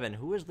number 7.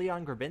 Who is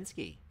Leon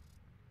Grabinski?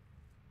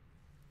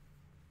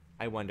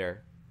 I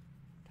wonder.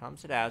 Tom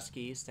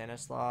Sadowski,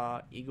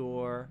 Stanislaw,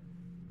 Igor,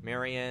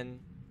 Marion.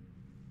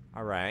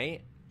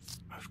 Alright.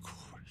 Of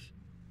course.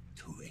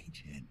 2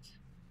 agents.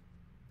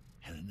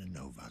 Helena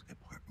Novak,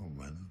 apartment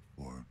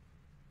 104,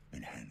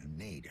 and Hannah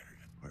Nader,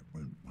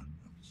 apartment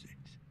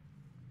 106.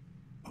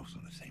 Both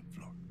on the same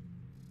floor.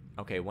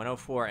 Okay,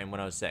 104 and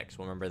 106.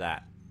 We'll remember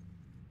that.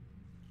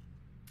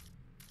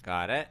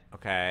 Got it.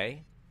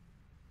 Okay.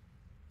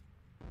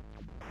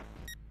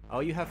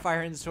 Oh, you have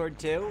fire and sword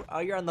too? Oh,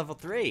 you're on level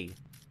 3.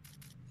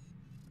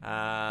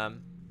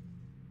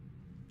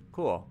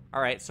 Cool.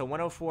 Alright, so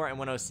 104 and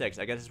 106.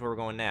 I guess this is where we're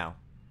going now.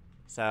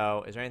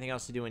 So, is there anything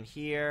else to do in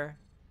here?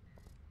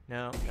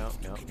 No.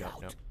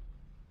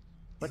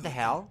 What the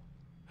hell?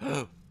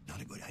 Not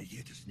a good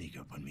idea to sneak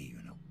up on me,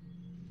 you know.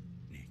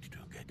 Need to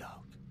get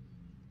out.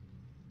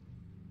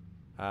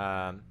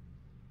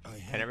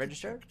 Tenant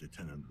register? The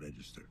tenant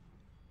register.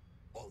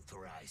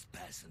 Authorized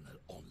personnel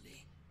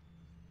only.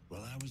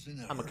 Well, I was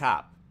in I'm a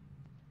cop.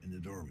 And the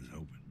door was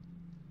open.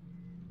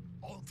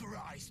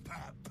 Authorized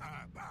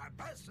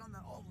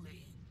personnel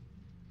only.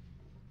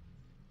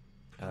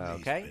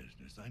 Okay.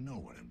 Business. I know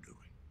what I'm doing.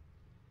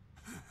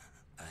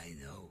 I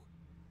know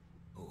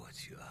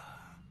what you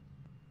are.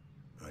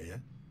 Oh, yeah?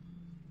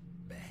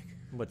 Back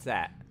What's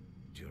that?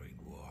 during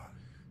war,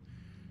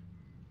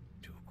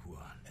 took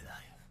one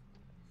alive.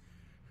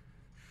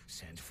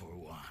 Sent for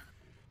one.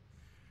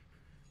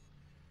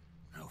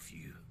 Now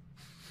few.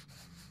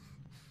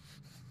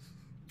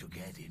 To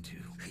get into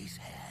his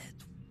head.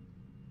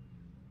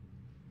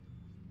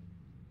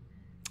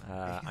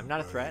 I'm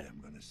not a threat.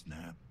 I'm gonna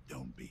snap.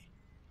 Don't be.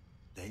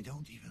 They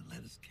don't even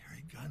let us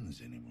carry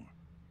guns anymore.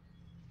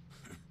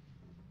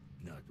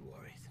 Not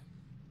worried.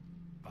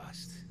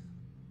 Past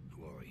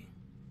worry.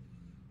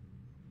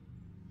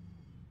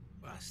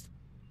 Past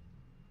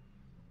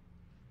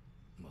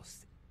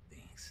most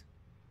things.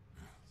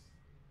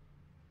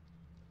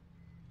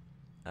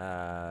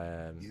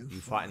 You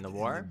fought in the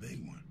war? The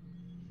big one.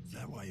 Is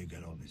that why you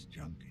got all this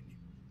junk in you?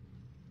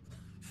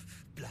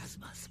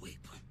 Plasma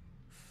sweep.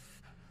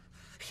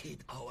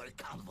 Hit our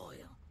convoy.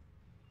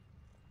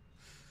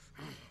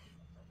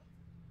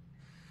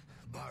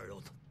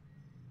 Barreled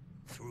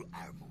through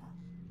armor.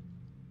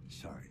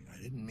 Sorry, I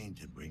didn't mean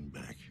to bring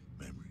back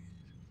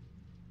memories.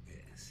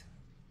 Yes.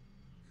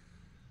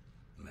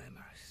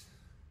 Memories.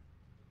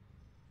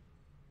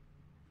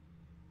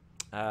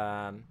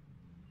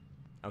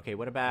 Okay,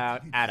 what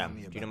about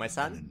Adam? Do you know my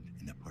son?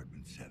 In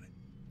apartment 7.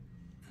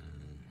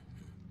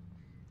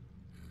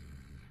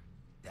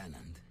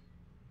 Tenant.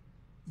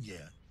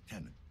 Yeah,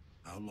 tenant.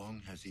 How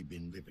long has he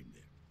been living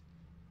there?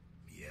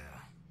 Yeah.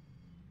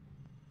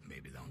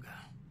 Maybe longer.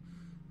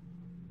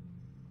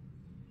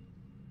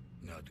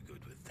 Not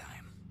good with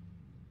time.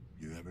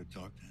 You ever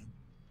talk to him?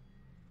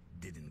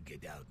 Didn't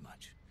get out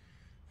much.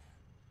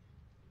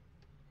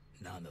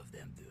 None of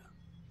them do.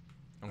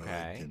 All Okay.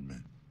 right, Tin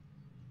Man.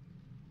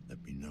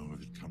 Let me know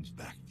if it comes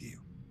back to you.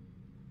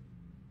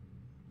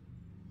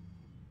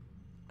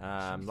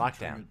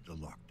 Lockdown. The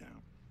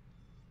lockdown.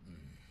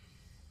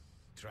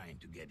 Trying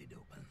to get it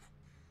open.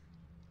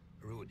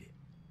 Rudy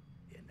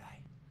and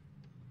I.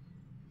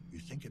 You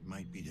think it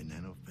might be the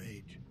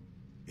nanophage?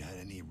 You had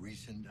any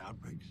recent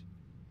outbreaks?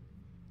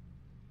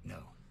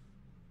 No.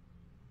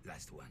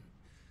 Last one.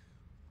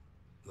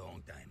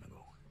 Long time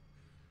ago.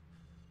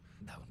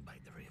 Down by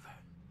the river.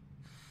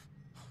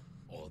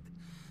 Old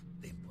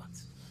implants.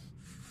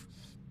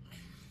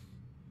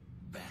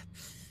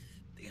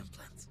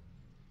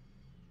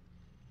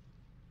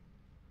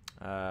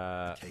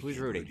 Take Who's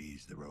it Rudy?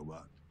 Rudy's the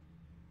robot.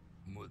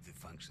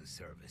 Multifunction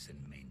service and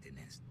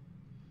maintenance.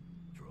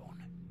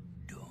 Drone.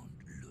 Don't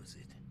lose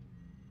it.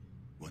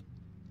 What?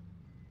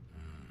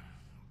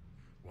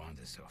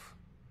 Wanders off.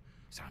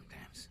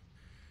 Sometimes.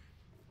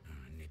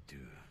 Need to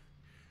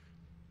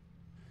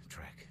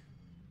track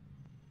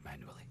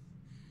manually.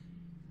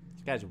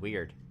 This guy's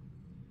weird.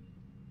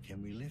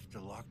 Can we lift the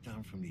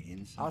lockdown from the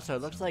inside? Also,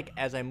 it looks like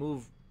as I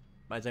move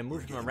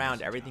him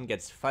around, everything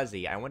gets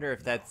fuzzy. I wonder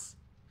if that's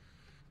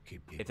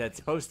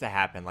supposed to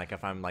happen, like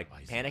if I'm like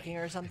panicking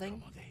or something.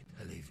 Accommodate,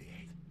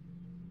 alleviate.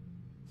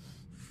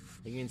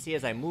 You can see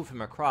as I move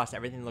him across,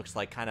 everything looks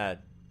like kind of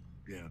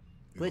Yeah.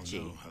 We glitchy.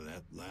 don't know how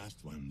that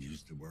last one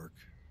used to work.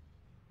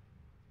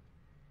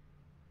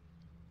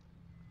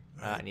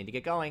 I need to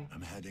get going.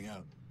 I'm heading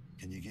out.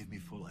 Can you give me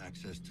full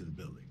access to the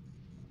building?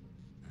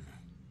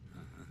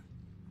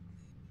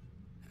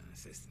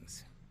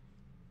 Systems.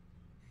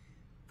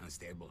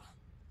 Unstable.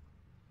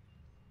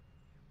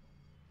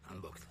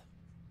 Unlocked.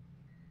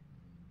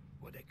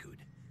 What I could.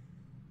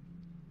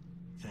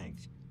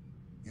 Thanks.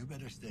 You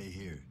better stay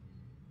here.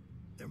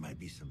 There might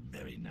be some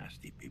very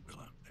nasty people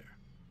out there.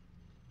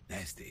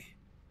 Nasty.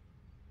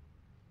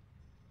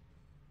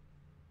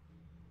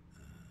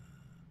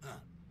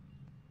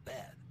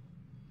 Bad.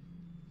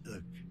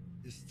 Look,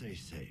 just stay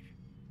safe.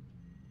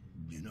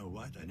 You know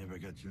what? I never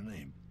got your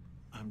name.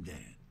 I'm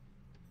Dan.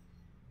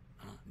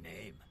 Huh?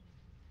 Name?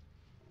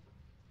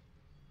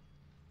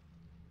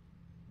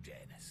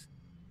 Janus.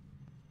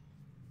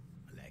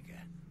 Like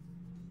a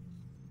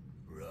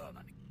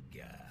Roman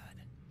god.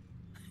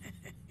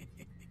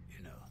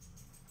 You know.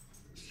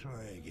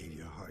 Sorry I gave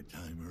you a hard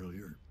time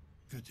earlier.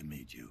 Good to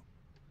meet you.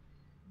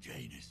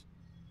 Janus.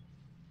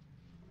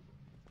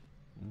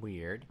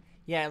 Weird.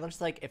 Yeah, it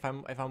looks like if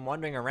I'm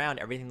wandering around,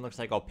 everything looks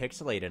like all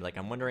pixelated. Like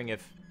I'm wondering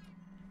if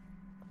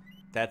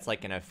that's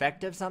like an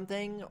effect of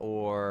something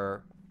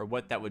or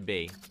what that would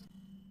be.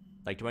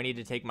 Like, do I need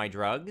to take my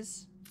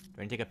drugs? Do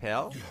I need to take a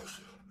pill?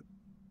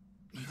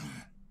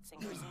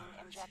 Synchrosine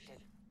injected.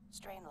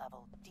 Strain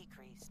level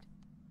decreased.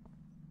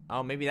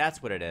 Oh, maybe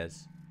that's what it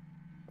is.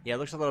 Yeah, it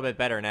looks a little bit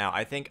better now.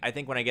 I think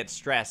when I get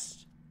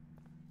stressed,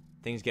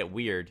 things get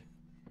weird.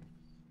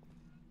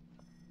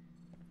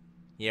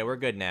 Yeah, we're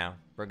good now.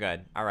 We're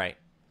good. All right.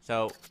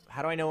 So,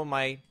 how do I know when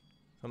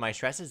my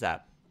stress is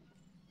up?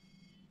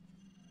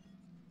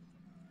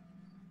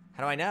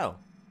 How do I know?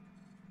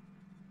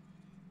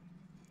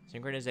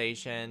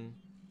 Synchronization.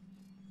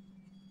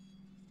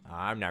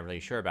 I'm not really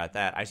sure about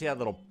that. I see that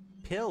little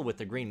pill with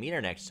the green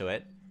meter next to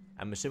it.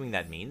 I'm assuming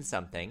that means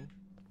something.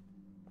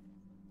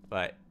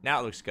 But now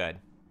it looks good.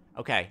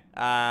 Okay.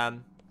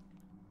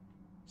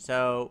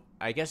 So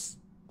I guess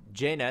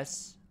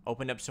Janus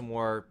opened up some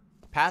more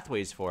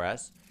pathways for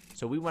us.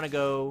 So we want to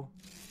go.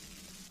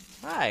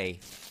 Hi,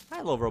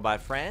 little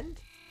robot friend.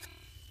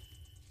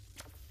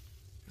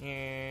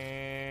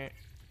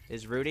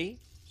 Is Rudy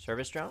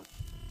service drone?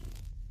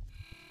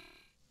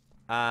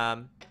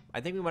 I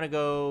think we want to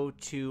go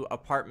to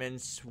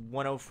apartments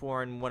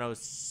 104 and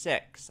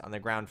 106 on the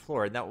ground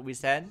floor. Isn't that what we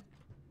said?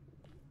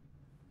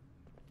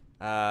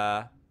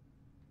 Okay,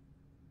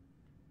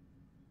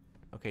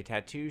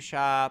 tattoo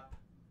shop.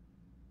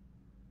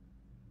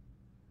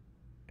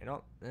 I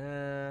don't,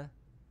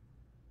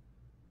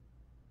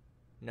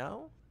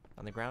 no?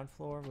 On the ground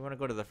floor? We want to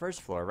go to the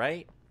first floor,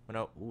 right? Oh,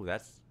 no. Ooh,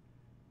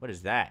 what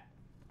is that?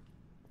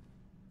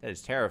 That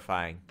is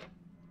terrifying.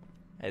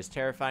 That is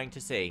terrifying to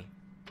see.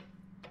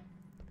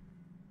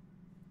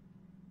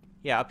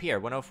 Yeah, up here,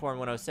 104 and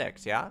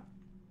 106, yeah?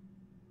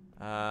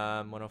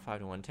 105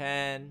 to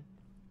 110.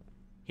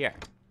 Here.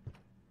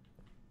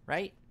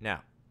 Right? No.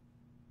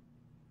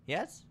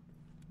 Yes?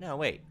 No,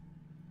 wait.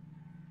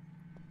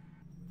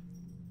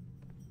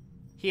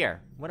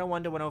 Here,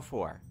 101 to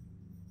 104.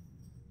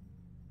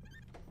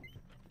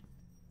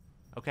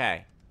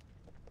 Okay.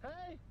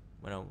 Hey!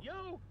 10.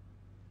 You!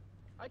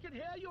 I can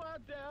hear you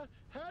out there.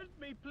 Help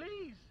me,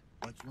 please.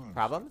 What's wrong?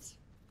 Problems?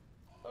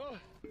 Oh,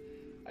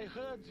 I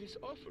heard this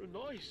awful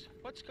noise.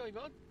 What's going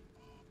on?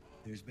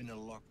 There's been a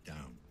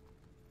lockdown.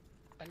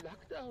 A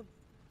lockdown?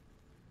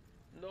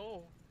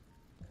 No.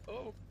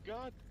 Oh,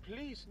 God,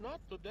 please, not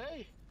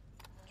today.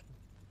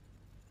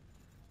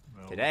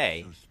 Well,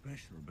 Today? what's so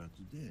special about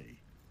today?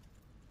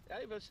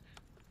 I was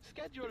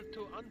scheduled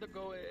to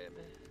undergo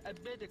a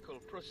medical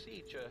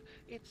procedure.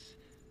 It's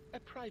a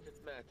private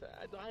matter.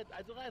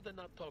 I'd rather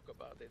not talk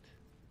about it.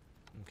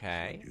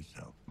 Okay.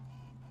 Yourself.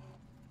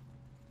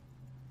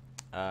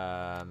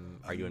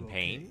 Are you in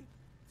pain?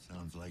 Okay?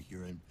 Sounds like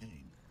you're in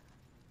pain.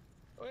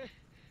 Oh,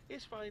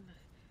 it's fine.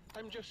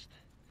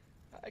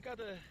 I got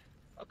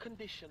a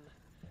condition.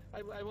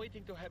 I'm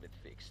waiting to have it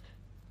fixed.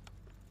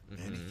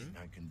 Anything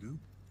I can do?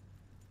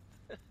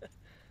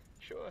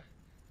 Sure,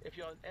 if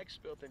you're an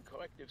expert in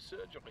corrective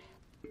surgery.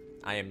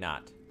 I am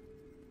not.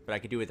 But I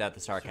could do without the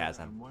Sir,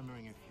 sarcasm. I'm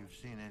wondering if you've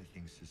seen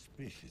anything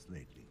suspicious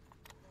lately.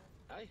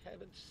 I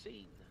haven't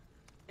seen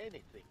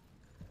anything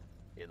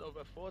in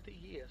over 40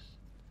 years.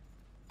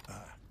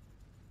 Ah,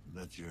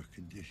 that's your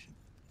condition.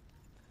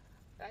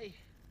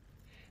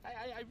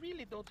 I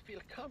really don't feel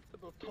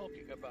comfortable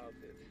talking about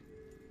it.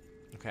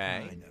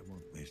 Okay. Fine, I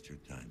won't waste your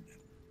time then.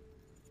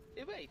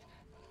 Hey, wait.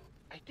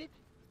 I did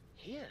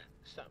hear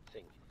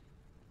something.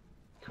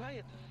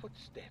 Quiet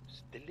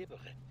footsteps,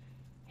 deliberate,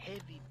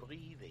 heavy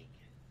breathing,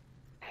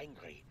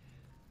 angry,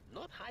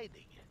 not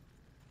hiding,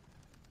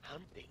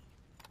 hunting.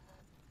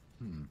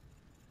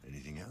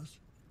 Anything else?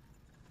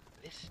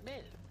 The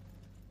smell.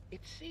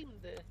 It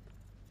seemed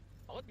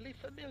oddly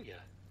familiar.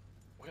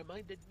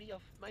 Reminded me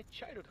of my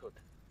childhood.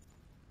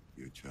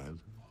 Your childhood?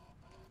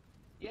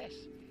 Yes,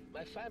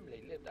 my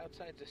family lived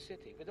outside the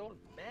city with all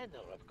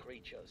manner of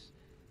creatures.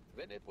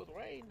 When it would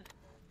rain,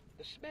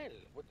 the smell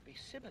would be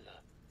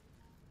similar.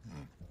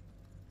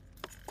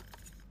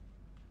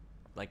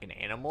 Like an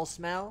animal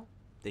smell?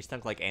 They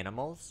stunk like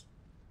animals?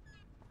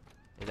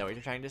 Is that what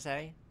you're trying to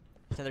say?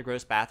 It's another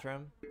gross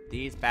bathroom?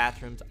 These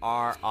bathrooms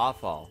are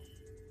awful.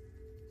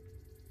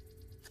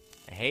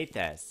 I hate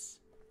this.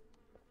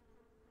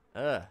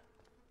 Ugh.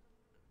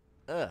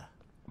 Ugh.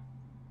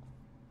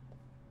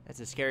 That's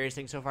the scariest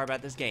thing so far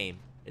about this game.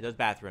 Is those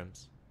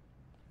bathrooms.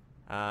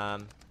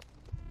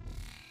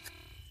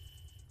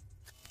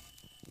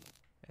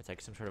 It's like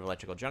some sort of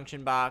electrical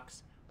junction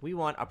box. We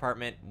want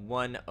apartment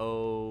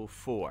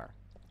 104.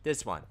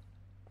 This one.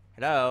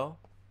 Hello?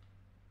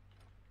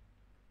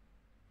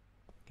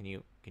 Can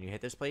you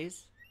hit this,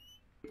 please?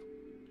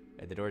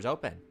 The door's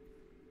open.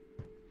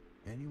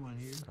 Anyone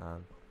here?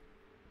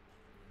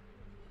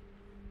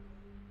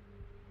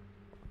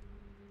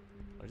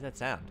 What does that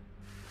sound?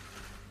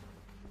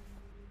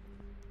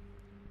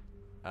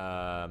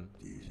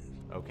 Jesus.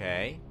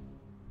 Okay.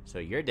 So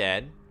you're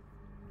dead.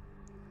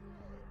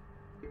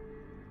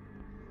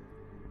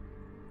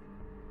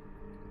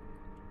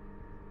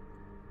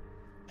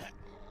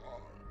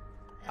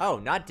 Oh,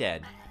 not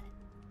dead.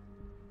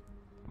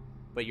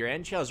 But your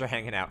entrails are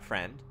hanging out,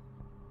 friend.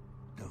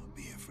 Don't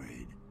be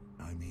afraid.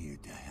 I'm here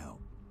to help.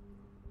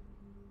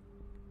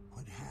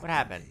 What happened? What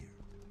happened? Here?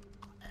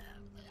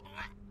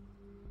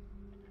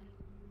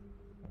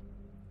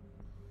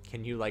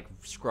 Can you, like,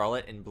 scroll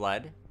it in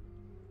blood?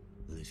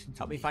 Listen to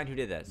Help me find who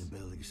did this. The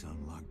building's on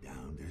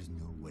lockdown. There's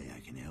no way I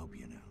can help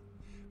you now.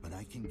 But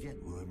I can get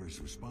whoever's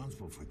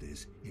responsible for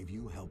this if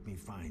you help me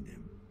find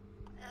him.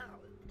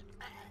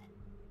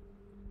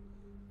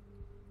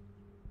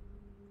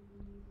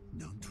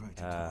 Don't try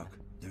to talk.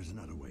 There's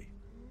another way.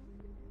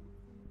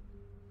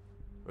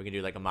 We're gonna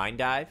do like a mine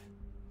dive.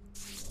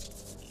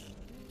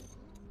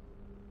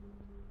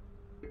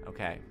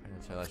 Okay.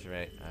 So that's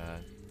right.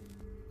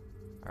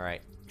 All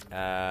right.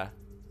 All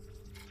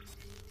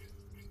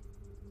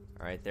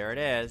right. There it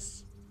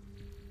is.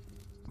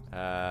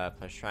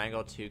 Push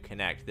triangle to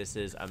connect. This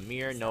is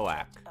Amir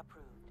Nowak.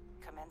 Approved.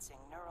 Commencing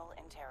neural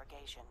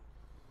interrogation.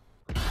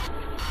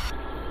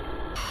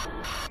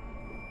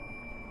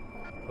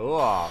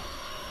 Cool.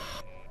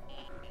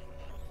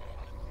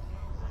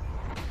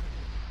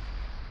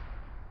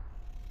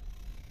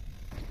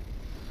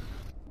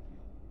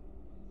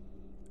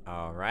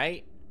 All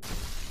right.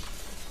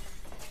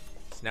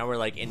 So now we're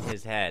like in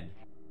his head.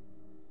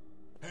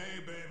 Hey,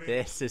 baby.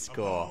 This is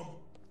cool.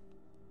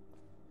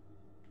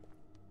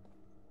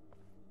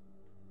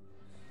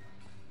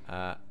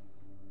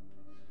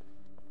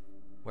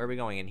 Where are we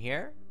going? In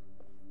here?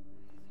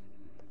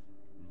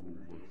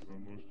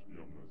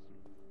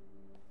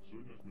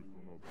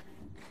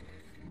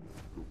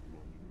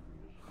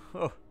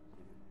 Oh,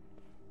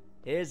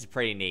 it is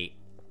pretty neat.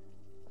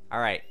 All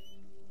right,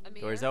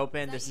 Amir, doors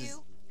open. is that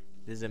you?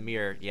 This is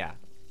Amir. Yeah,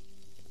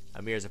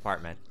 Amir's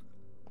apartment.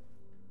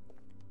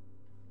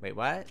 Wait,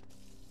 what?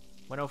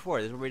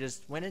 104. This is where we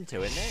just went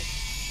into, isn't it?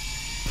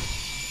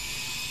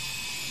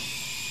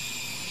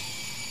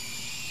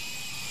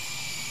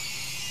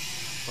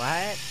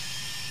 What?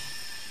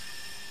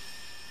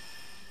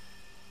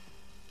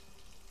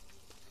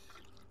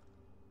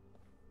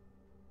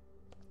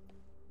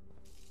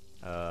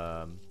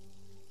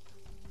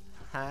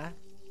 Huh?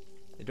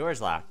 The door's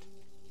locked.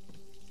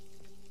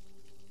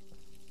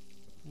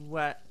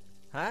 What?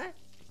 Huh?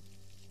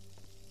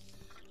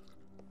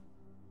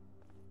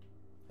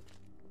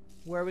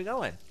 Where are we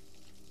going?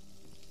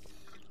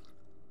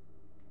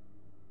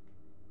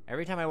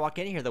 Every time I walk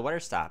in here, the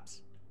water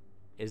stops.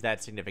 Is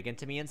that significant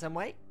to me in some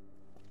way?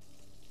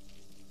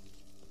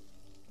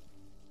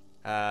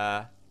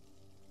 Can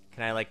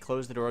I, like,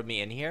 close the door with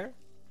me in here?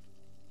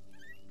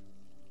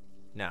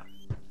 No.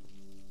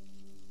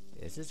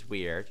 This is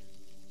weird.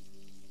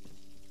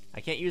 I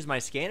can't use my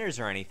scanners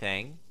or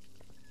anything.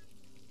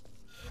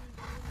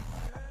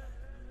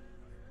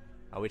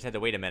 Oh, we just had to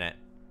wait a minute.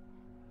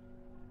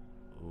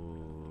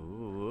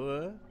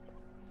 Ooh.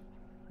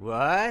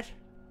 What?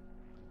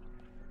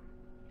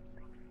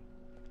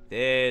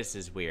 This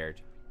is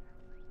weird.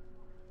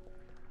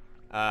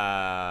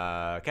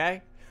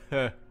 Okay.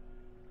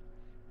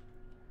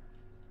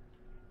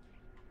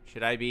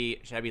 Should I be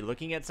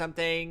looking at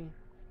something?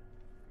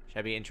 Should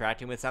I be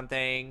interacting with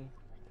something?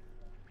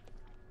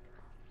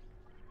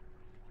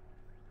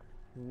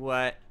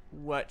 What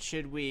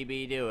should we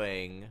be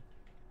doing?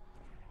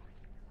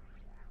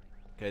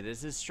 Okay,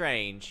 this is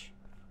strange.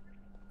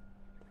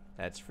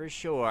 That's for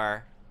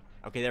sure.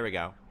 Okay, there we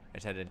go. I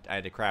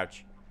had to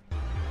crouch.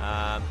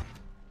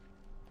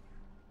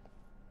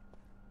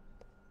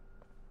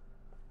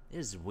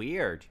 This is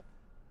weird.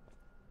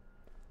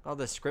 All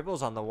the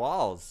scribbles on the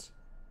walls.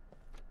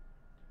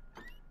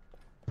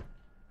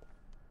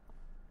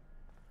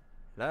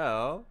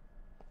 Hello?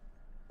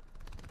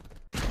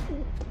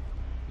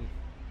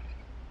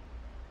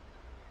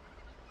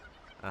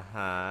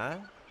 Uh-huh.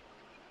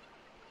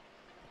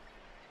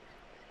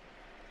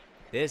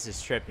 This is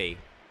trippy.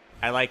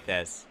 I like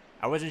this.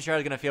 I wasn't sure I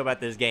was gonna feel about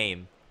this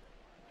game.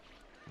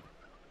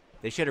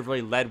 They should have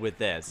really led with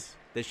this.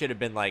 This should have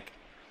been like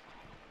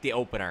the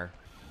opener.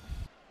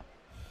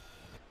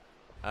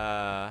 Should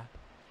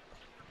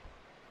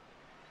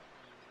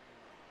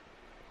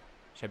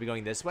I be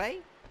going this way?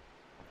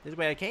 This is the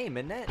way I came,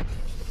 isn't it?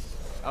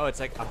 Oh, it's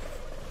like, oh.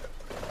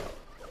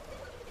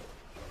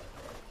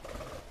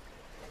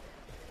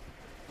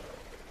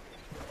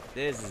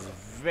 This is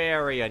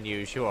very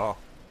unusual.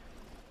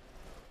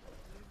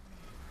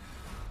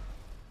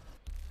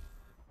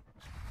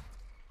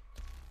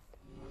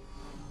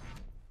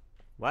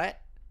 What?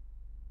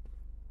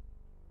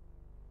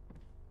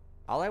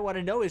 All I want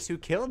to know is who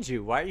killed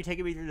you. Why are you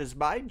taking me through this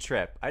mind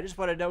trip? I just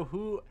want to know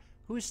who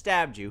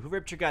stabbed you, who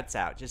ripped your guts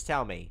out. Just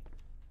tell me.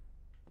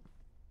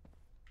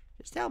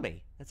 Just tell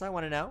me. That's all I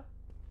want to know.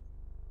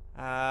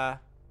 No,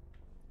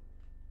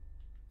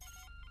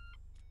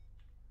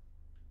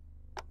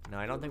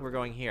 I don't think we're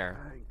going here.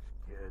 Thanks,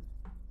 kid.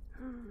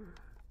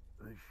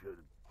 This should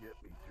get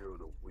me through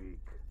the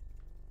week.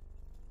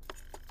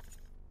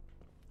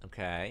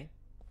 Okay.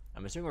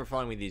 I'm assuming we're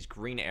following with these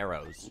green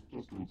arrows.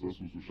 Podczas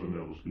procesu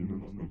suszenia rośliny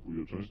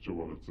następuje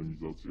częściowa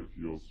recenizacja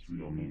chiostrzy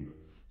i aminy.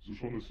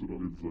 Suszony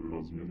surowiec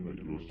zawiera zmienne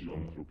ilości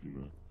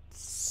antropiny.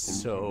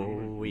 So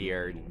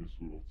weird.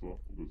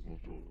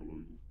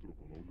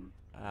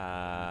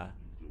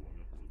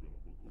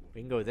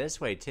 We can go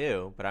this way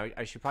too, but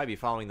I should probably be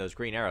following those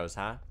green arrows,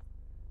 huh?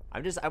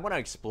 I want to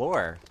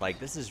explore. Like,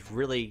 this is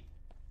really,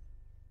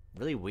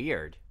 really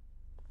weird.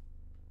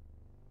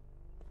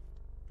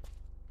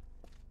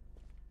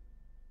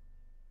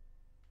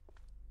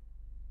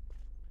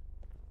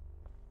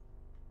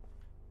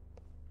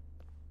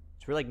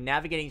 So we're like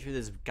navigating through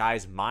this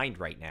guy's mind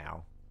right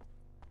now.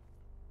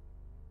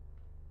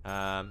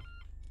 What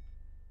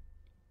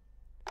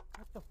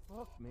the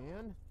fuck,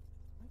 man?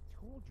 I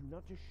told you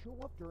not to show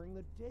up during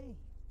the day.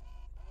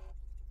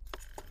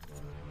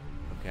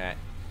 Okay.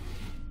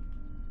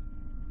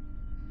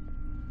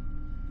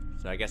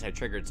 So I guess I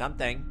triggered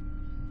something.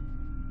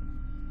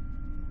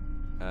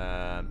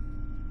 The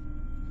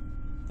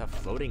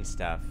floating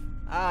stuff.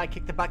 Ah, I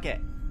kicked the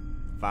bucket.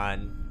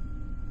 Fun.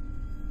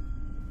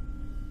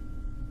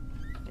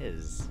 It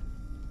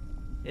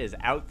is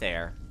out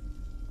there.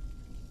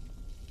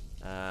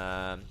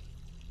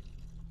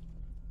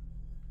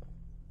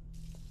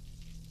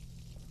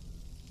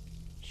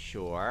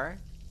 Sure.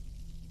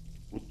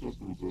 Podczas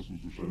procesu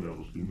suszenia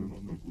rośliny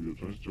następuje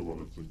częściowa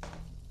recenizacja.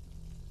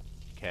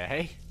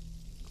 Okay.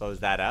 Close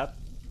that up.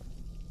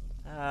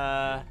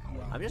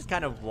 I'm just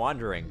kind of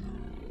wandering.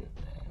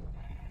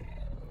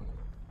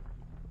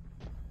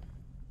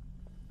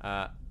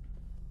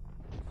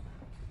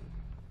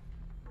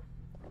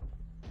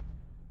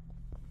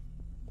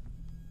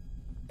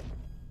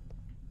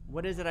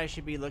 What is it I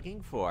should be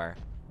looking for?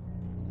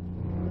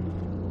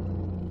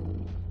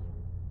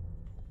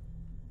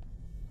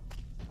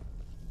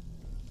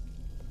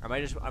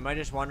 Am I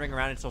just wandering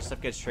around until stuff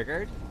gets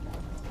triggered?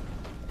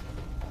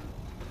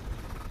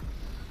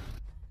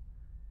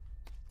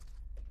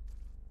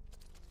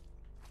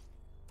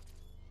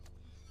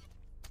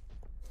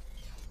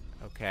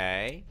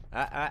 Okay.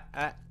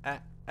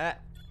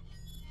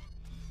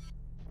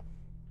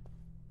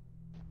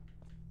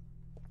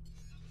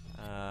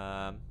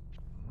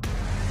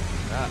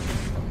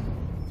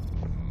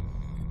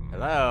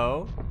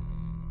 Hello?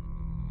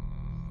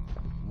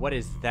 What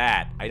is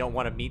that? I don't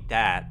want to meet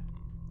that.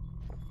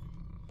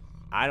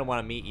 I don't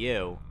want to meet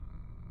you.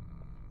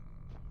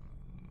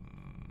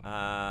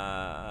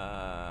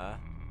 I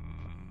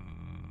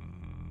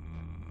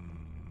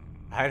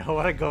don't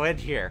want to go in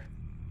here.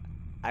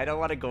 I don't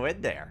want to go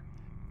in there.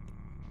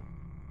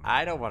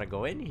 I don't want to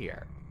go in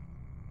here.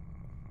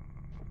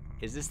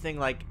 Is this thing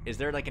like, is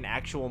there like an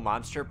actual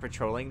monster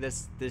patrolling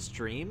this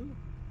dream?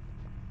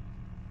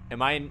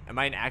 Am I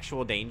in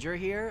actual danger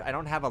here? I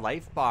don't have a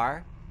life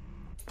bar.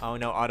 Oh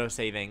no,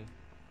 auto-saving.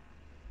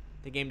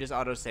 The game just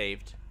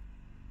auto-saved.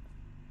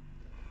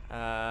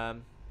 Oh,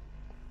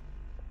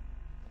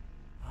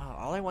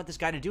 all I want this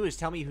guy to do is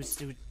tell me who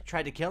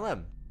tried to kill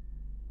him.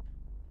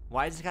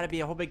 Why has this gotta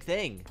be a whole big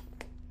thing?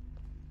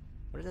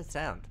 What does that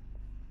sound?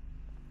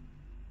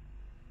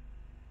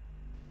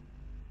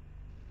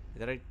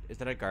 Is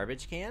that a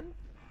garbage can?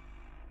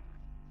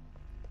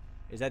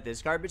 Is that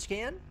this garbage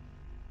can?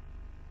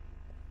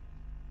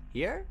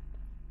 Here?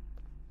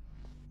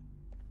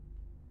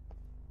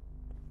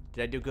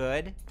 Did I do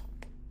good?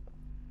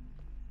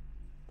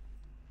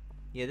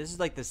 Yeah, this is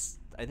like this.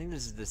 I think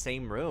this is the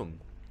same room.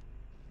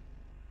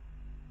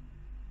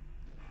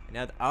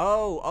 Now,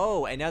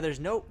 oh, and now there's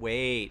no,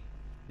 wait.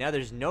 Now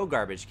there's no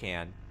garbage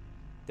can.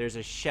 There's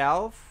a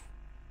shelf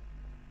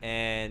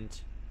and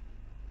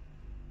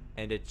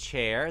a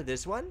chair.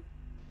 This one?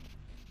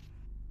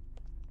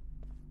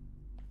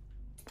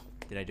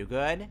 Did I do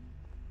good?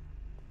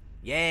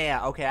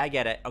 Yeah, okay, I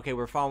get it. Okay,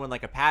 we're following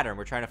like a pattern.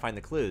 We're trying to find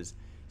the clues.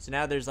 So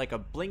now there's like a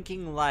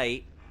blinking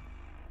light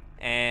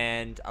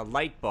and a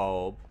light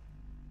bulb.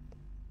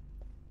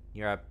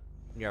 You're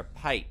a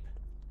pipe.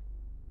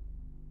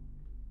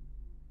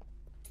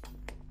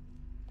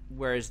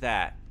 Where is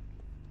that?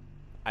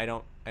 I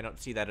don't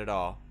see that at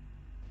all.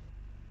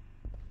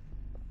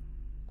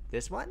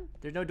 This one?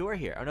 There's no door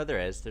here. Oh no, there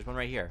is. There's one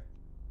right here.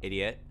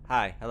 Idiot.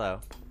 Hi. Hello.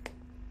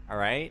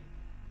 Alright.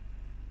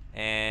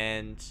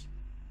 And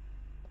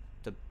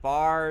the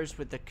bars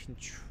with the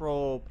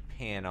control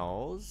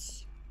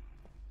panels.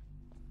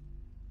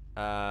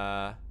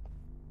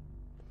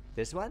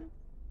 This one?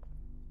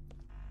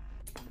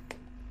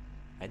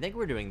 I think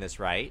we're doing this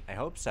right. I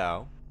hope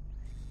so.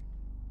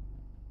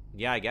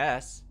 Yeah, I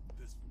guess.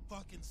 This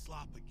fucking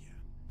slop again.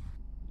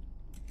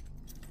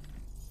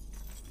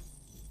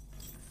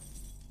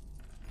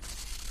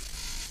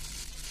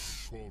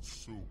 It's called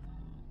soup.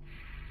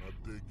 Now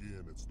dig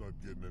in. It's not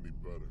getting any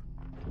better.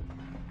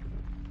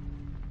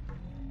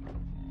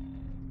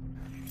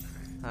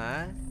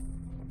 Huh?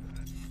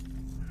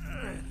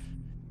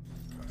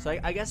 So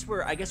I guess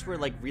we're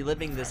like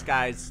reliving this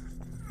guy's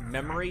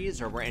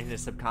memories, or we're in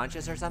his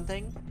subconscious or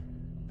something.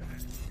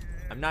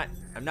 I'm not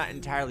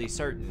entirely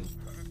certain.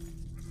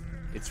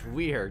 It's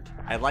weird.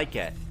 I like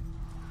it.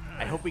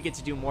 I hope we get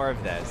to do more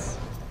of this.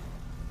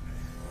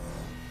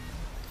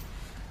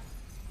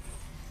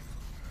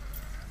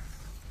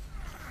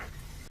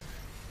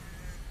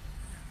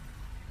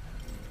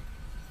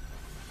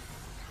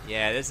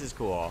 Yeah, this is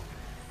cool.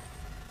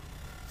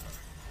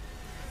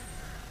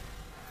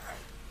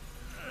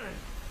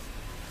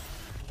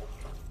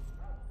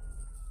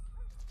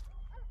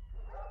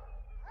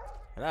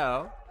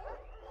 Hello?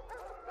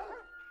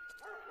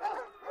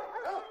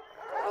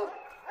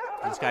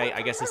 This guy,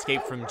 I guess,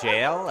 escaped from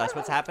jail. That's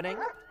what's happening.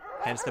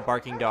 Hence the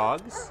barking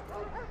dogs.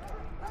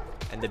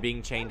 And the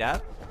being chained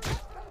up.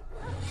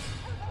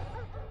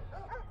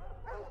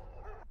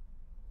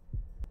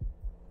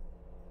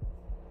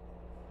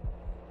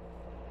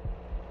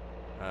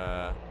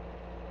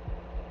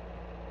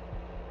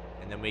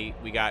 And then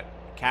we got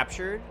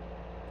captured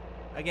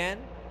again.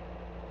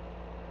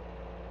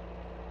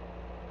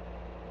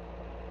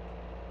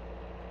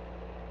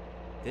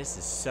 This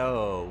is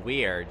so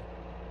weird.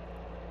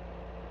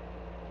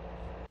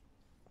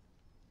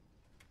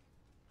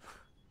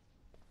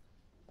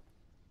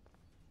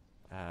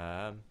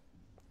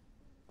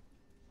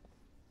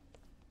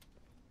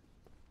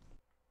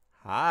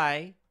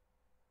 Hi.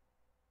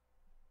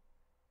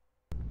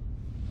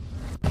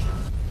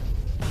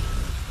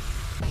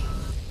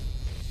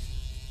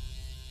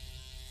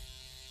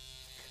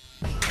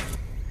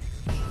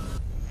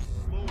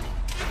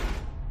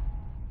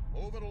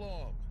 Move it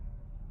along.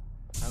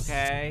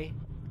 Okay.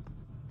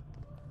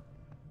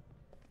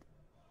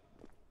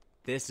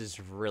 This is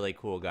really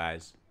cool,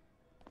 guys.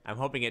 I'm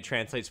hoping it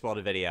translates well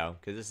to video,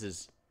 because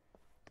this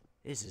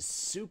is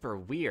super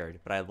weird,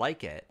 but I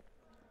like it.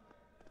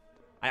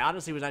 I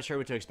honestly was not sure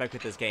what to expect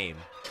with this game.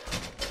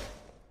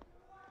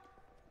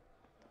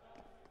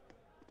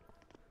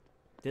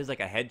 This is like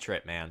a head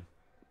trip, man.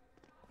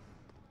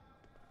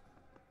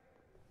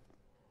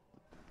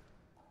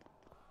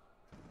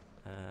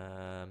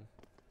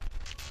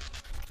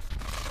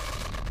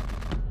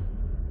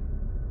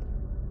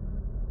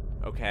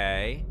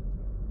 Okay.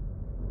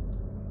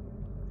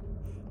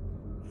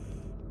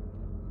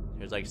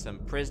 There's like some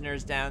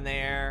prisoners down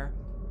there.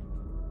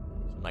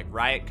 Some like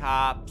riot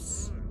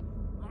cops.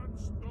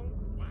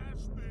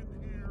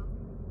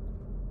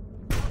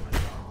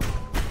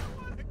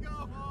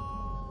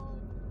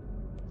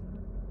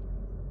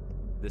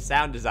 The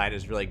sound design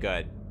is really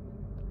good.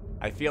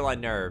 I feel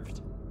unnerved.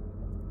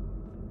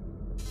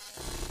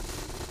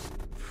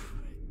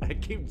 I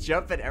keep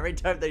jumping every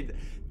time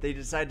they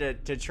decide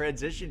to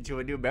transition to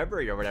a new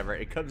memory or whatever.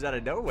 It comes out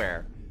of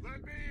nowhere.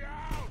 Let me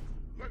out!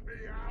 Let me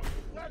out!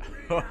 Let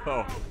me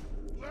out!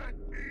 Let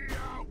me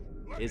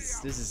out!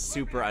 This is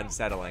super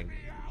unsettling.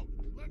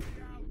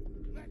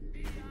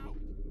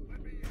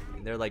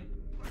 And they're like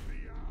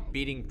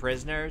beating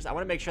prisoners. I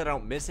want to make sure I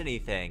don't miss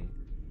anything.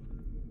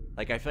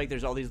 Like, I feel like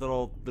there's all these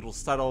little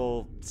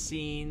subtle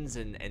scenes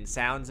and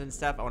sounds and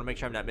stuff. I want to make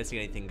sure I'm not missing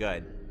anything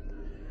good.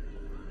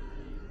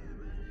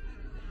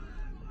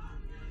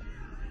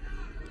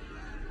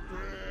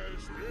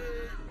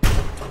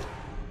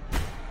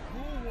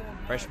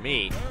 Fresh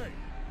meat.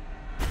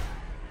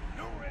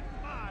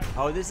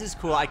 Oh, this is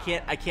cool. I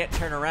can't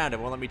turn around. It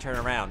won't let me turn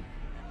around.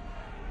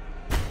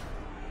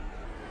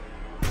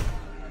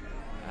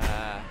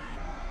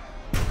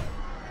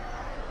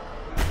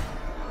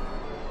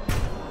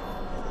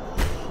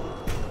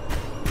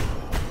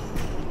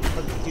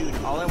 Look, dude,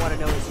 all I want to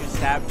know is who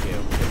stabbed you.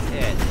 That's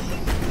it.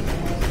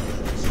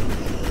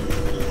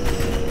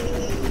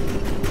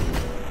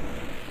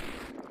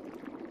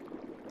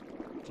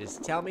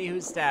 Just tell me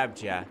who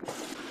stabbed ya.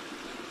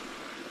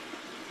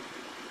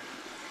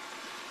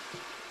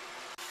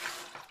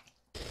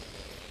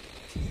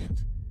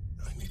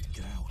 I need to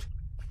get out.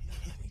 I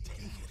can't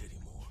take it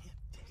anymore.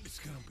 It's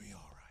gonna be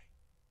all right.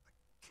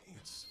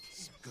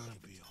 It's gonna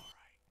be all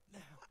right. Now,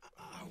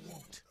 I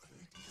won't. I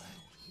need to get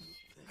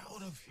out.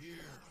 Out of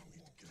here. I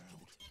need to get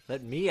out.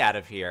 Let me out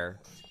of here.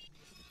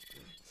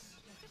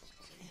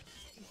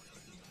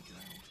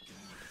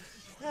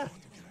 Ah.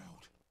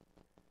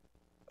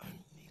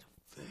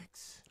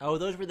 Oh,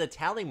 those were the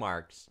tally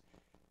marks.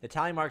 The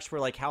tally marks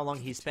were like how long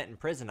he spent in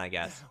prison, I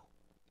guess.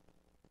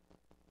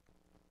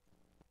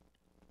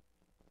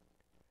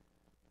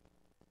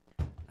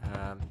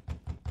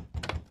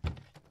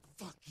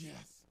 Fuck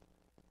yes.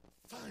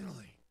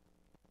 Finally.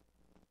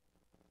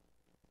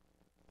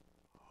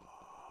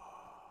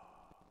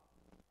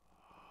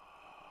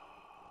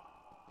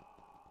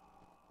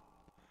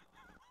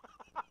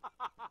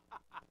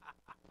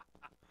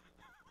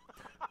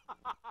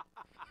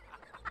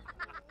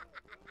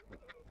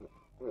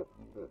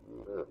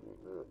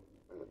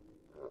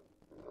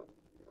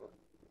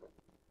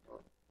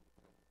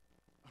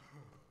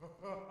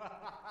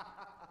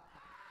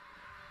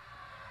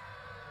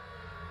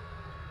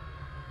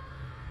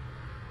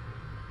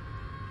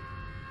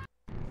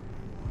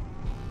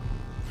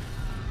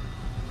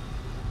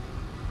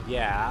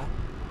 Yeah.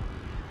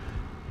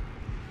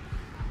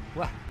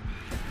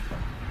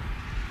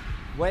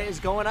 What is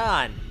going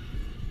on?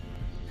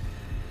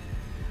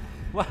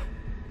 What?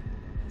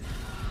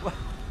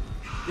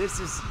 This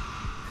is...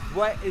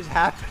 What is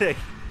happening?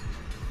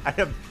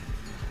 I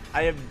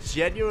am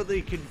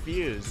genuinely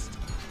confused.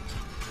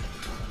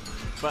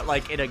 But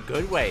like in a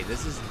good way.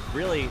 This is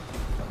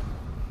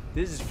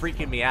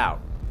freaking me out.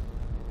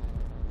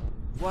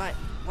 What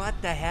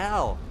the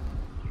hell?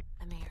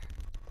 Amir,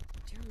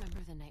 do you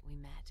remember the night we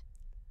met?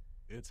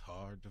 It's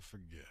hard to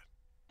forget.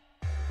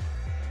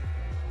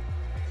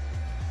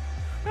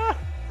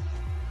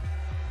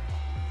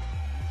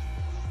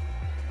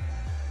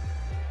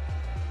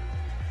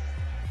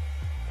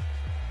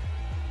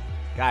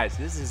 Guys,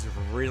 this is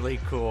really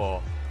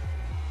cool.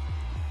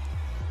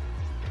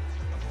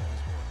 I've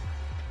always wondered.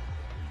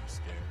 Were you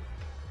scared?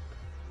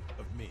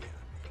 Of me,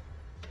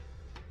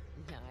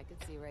 No, I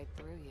could see right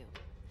through you.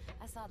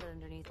 I saw that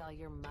underneath all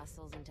your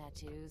muscles and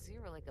tattoos,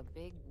 you were like a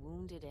big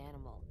wounded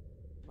animal.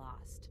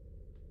 Lost.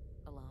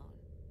 Alone.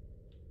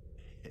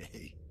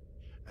 Hey,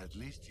 at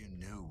least you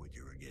knew what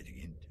you were getting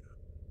into.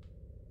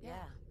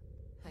 Yeah,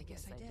 I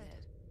guess I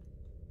did.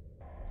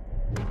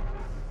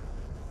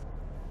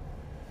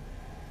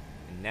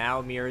 And now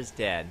Amir is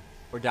dead.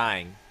 Or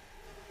dying.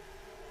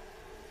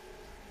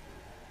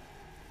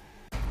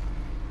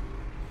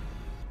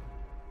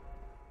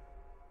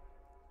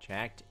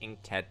 Jacked Ink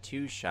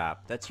Tattoo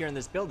Shop. That's here in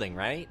this building,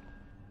 right?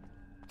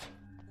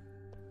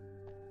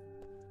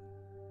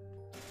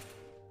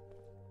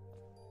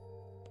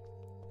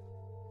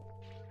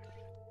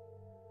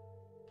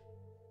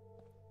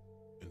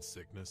 In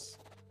sickness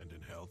and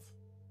in health,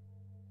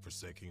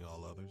 forsaking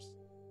all others.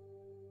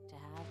 To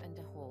have and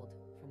to hold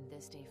from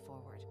this day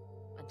forward,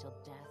 until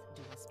death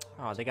do us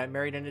part. Oh, they got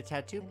married in a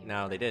tattoo?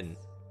 No, they didn't.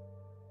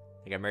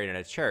 They got married in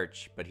a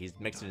church, but he's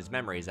mixing his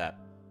memories up.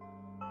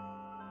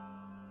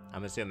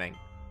 I'm assuming.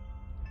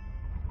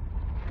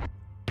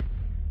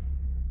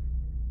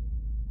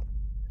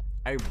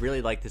 I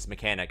really like this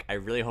mechanic. I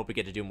really hope we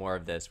get to do more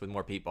of this with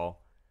more people.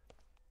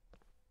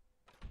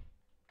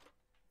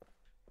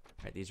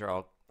 Alright, these are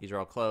all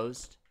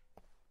closed.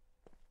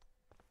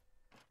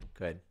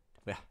 Good.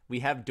 We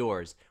have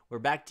doors. We're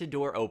back to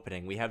door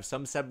opening. We have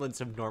some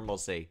semblance of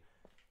normalcy.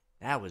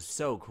 That was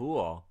so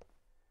cool.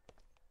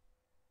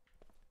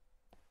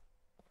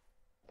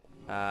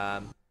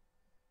 Let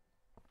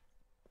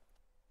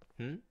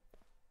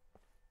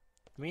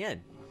me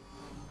in.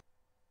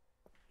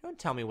 Don't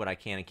tell me what I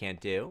can and can't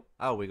do.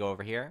 Oh, we go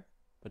over here?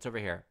 What's over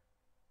here?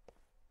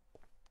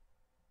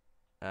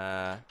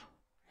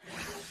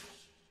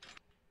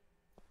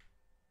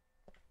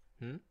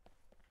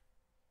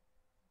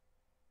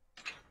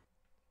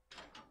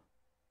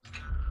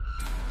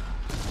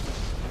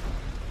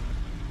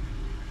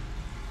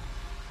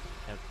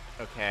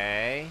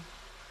 Okay.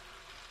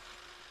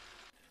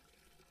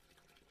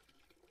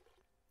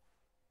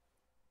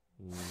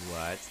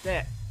 What's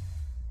that?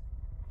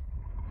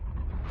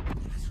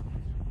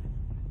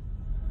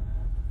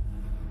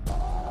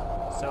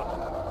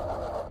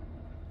 So,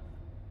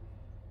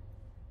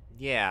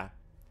 yeah.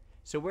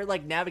 So we're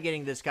like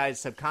navigating this guy's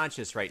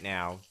subconscious right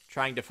now,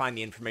 trying to find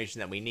the information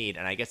that we need,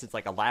 and I guess it's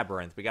like a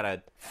labyrinth. We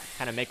gotta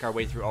kind of make our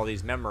way through all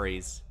these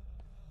memories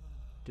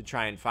to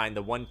try and find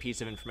the one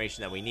piece of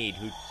information that we need.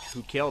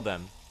 Who killed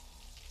him?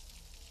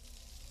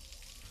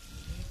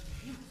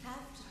 You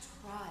have to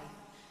try.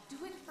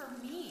 Do it for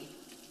me.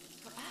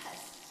 For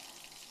us.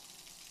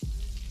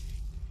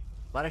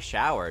 A lot of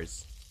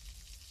showers.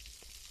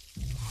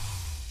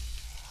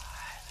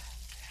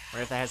 I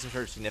wonder if that has some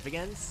sort of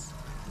significance?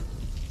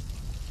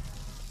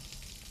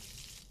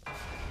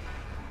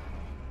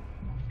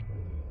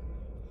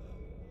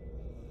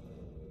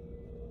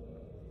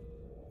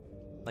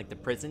 Like the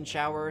prison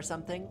shower or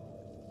something?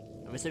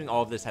 I'm assuming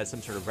all of this has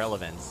some sort of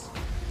relevance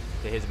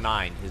to his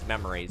mind, his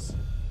memories.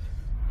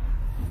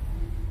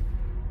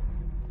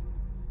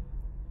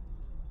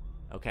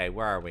 Okay,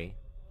 where are we?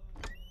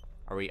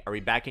 Are we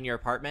back in your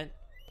apartment?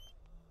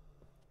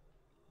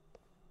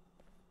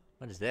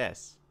 What is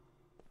this?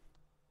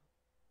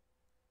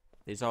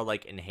 These are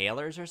like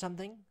inhalers or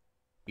something?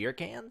 Beer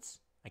cans?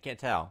 I can't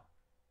tell.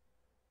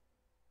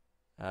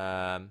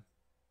 There's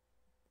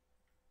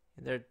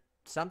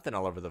something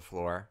all over the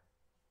floor.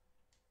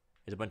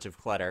 There's a bunch of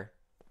clutter.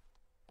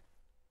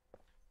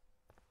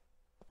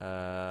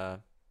 Is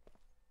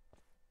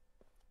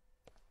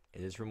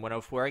this room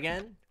 104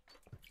 again?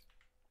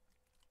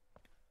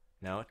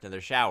 No,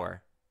 another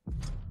shower.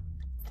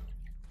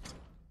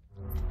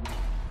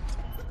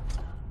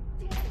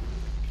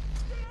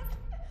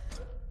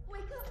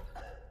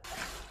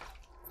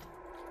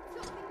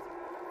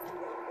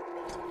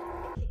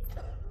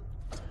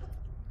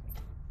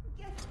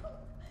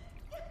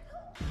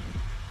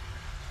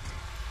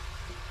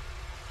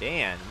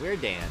 Dan, we're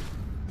Dan.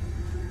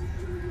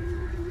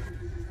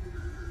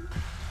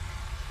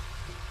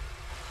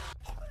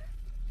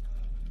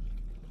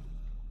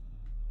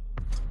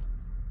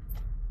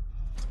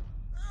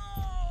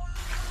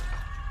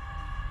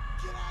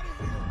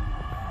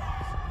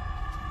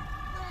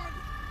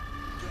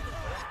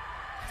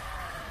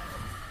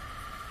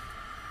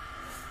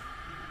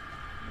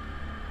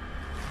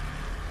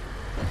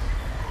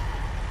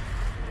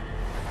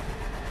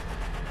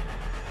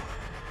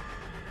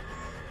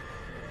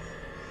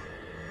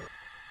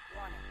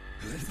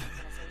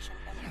 Organization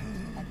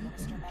imminent.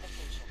 Administer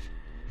medication.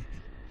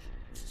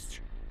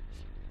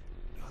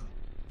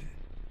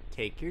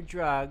 Take your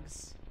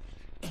drugs.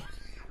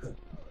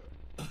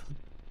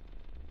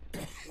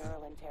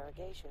 Neural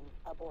interrogation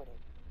aborted.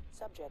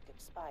 Subject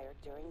expired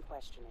during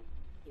questioning.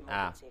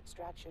 Emergency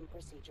extraction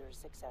procedure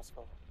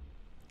successful.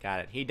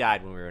 Got it. He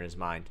died when we were in his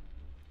mind.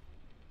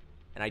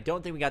 And I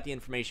don't think we got the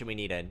information we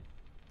needed.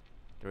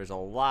 There was a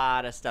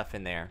lot of stuff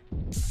in there.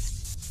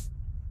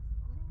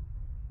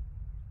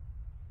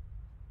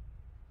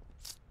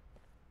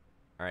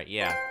 Alright,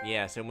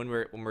 yeah, so when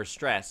we're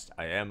stressed,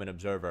 I am an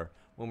observer.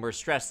 When we're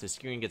stressed, the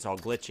screen gets all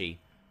glitchy.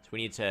 So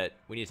we need to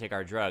take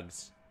our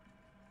drugs.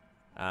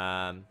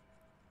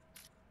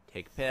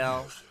 Take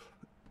pill.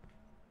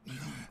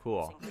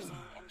 Cool.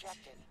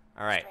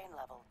 Alright.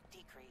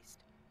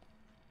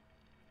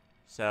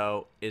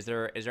 So, is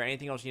there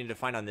anything else you need to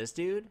find on this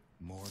dude?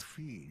 More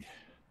feed.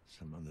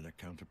 Some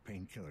under-the-counter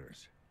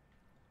painkillers.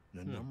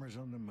 The numbers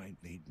on them might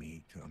lead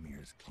me to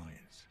Amir's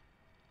clients.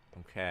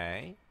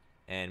 Okay.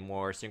 And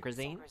more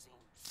synchrosine?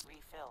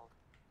 Refilled.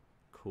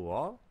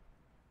 Cool.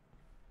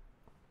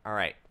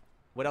 Alright.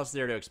 What else is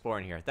there to explore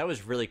in here? That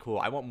was really cool.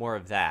 I want more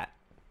of that.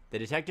 The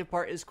detective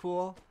part is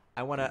cool.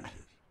 I wanna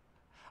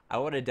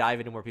dive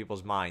into more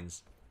people's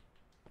minds.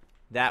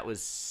 That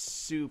was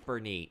super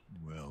neat.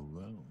 Well,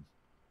 well.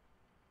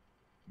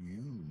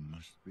 You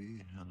must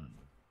be Helena.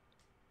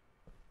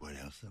 What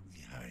else are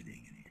we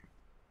hiding in here?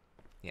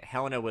 Yeah,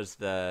 Helena was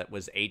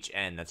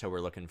HN. That's what we're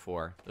looking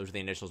for. Those are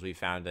the initials we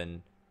found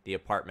in the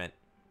apartment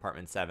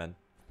 7.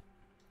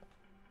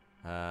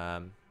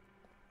 What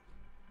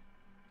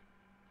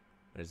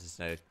is this?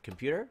 A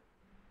computer?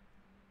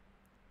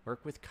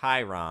 Work with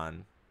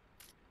Chiron.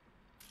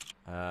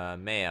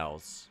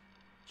 Mails.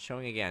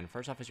 Showing again.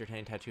 First off, as your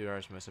tiny tattoo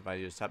artist must advise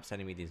you to stop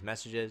sending me these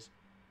messages.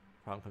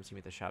 Problem comes to me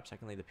at the shop.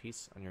 Secondly, the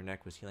piece on your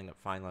neck was healing up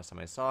fine last time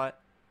I saw it.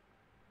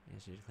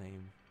 Yes, you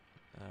claim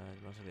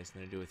most of this has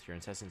something to do with your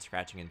incessant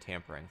scratching and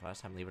tampering.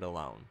 Last time, leave it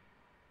alone.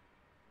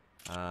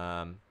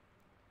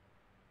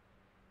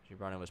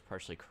 Gibrana was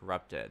partially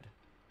corrupted.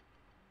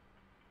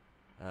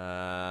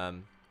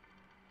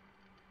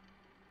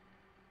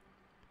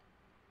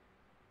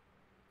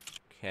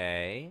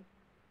 Okay.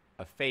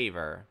 A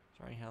favor.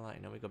 Sorry, hell, I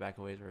know we go back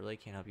a ways. I really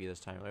can't help you this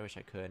time. I wish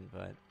I could,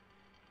 but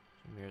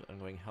Amir's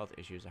ongoing health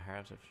issues. The higher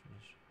ups have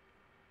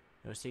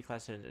no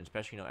C-class and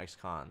especially no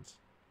ex-cons.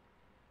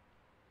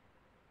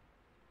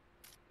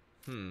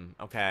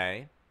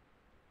 Okay.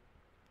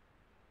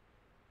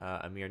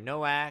 Amir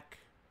Nowak.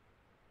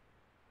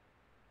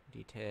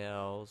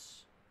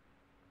 Details.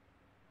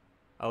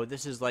 Oh,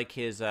 this is like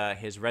his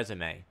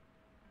resume.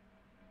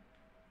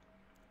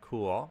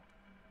 Cool.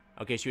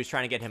 Okay, she was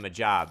trying to get him a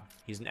job.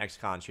 He's an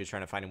ex-con. She was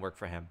trying to find him work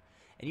for him.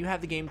 And you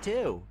have the game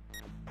too.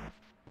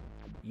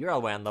 You're all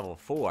the way on level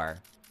 4.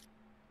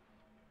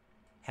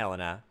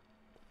 Helena.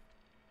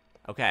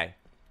 Okay.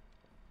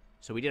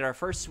 So we did our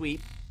first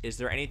sweep. Is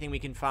there anything we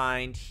can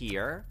find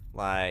here?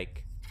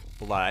 Like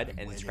blood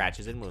and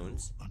scratches and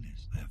wounds. On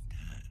his left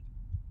hand.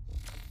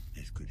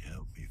 This could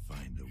help me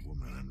find the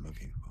woman I'm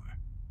looking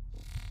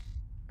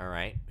for.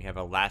 Alright. We have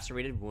a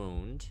lacerated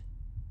wound.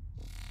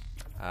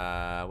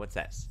 What's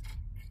this?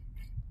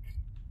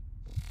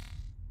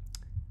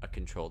 A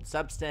controlled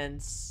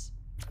substance.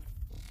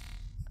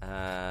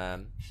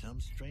 Some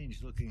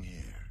strange looking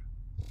hair.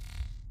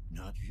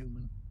 Not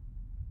human.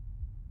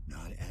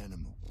 Not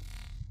animal.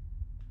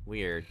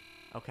 Weird.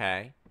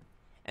 Okay.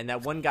 And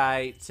that one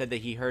guy said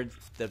that he heard,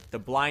 the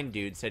blind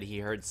dude said he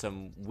heard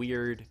some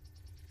weird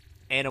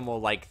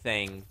animal-like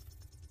thing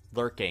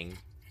lurking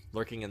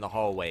in the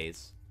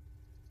hallways.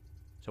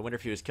 So I wonder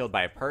if he was killed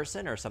by a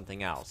person or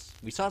something else.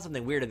 We saw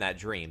something weird in that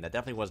dream. That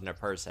definitely wasn't a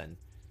person.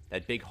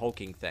 That big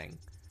hulking thing.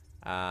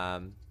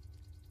 Some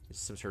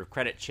sort of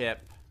credit chip.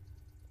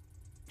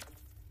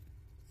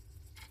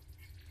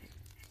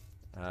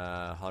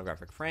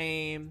 Holographic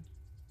frame.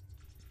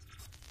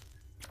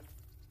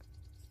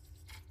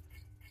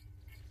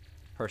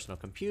 Personal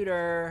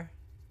computer.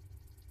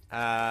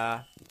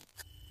 Alright.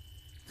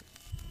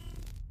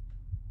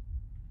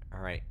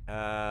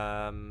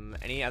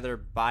 Any other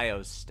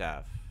bio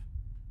stuff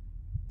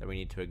that we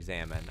need to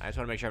examine? I just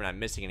want to make sure I'm not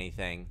missing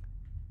anything.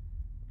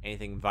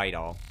 Anything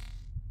vital.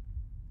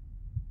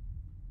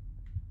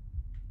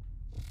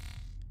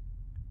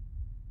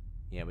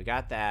 Yeah, we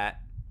got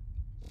that.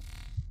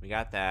 We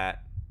got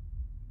that.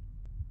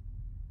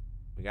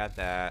 We got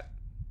that.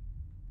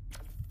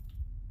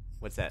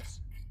 What's this?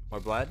 More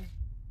blood?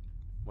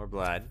 More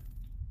blood.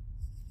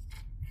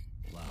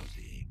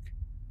 Lousy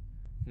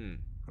ink.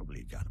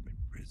 Probably got him in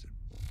prison.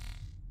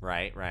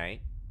 Right, right.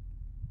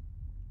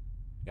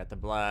 Got the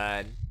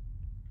blood.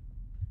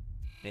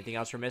 Anything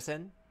else we're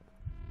missing?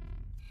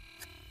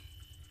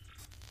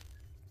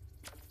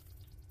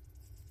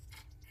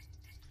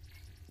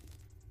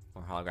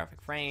 More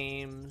holographic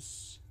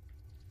frames.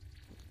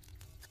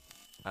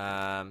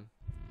 No,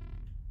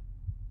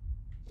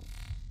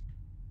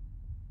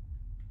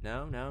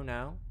 no,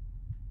 no.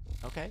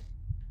 Okay.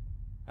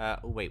 Oh,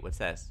 wait, what's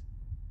this?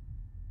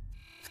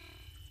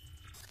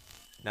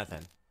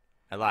 Nothing.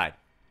 I lied.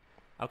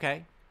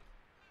 Okay.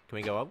 Can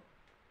we go up?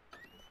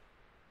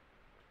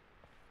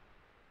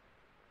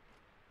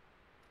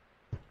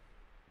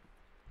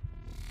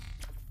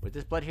 Was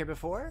this blood here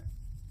before?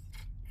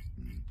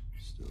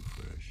 Still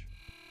fresh.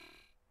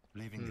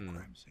 Leaving the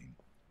crime scene.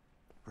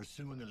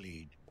 Pursuing a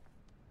lead.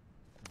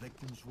 The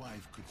victim's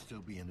wife could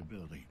still be in the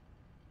building.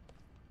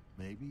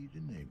 Maybe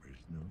the neighbors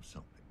know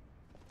something.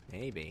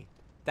 Maybe.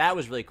 That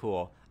was really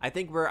cool. I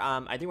think we're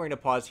gonna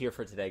pause here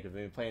for today because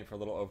we've been playing for a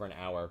little over an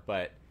hour,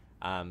 but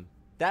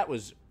that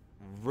was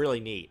really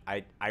neat.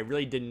 I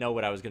really didn't know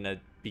what I was gonna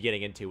be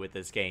getting into with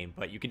this game,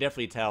 but you can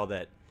definitely tell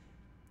that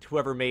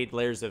whoever made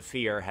Layers of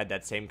Fear had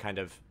that same kind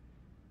of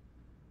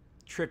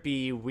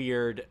trippy,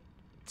 weird,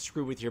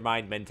 screw with your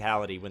mind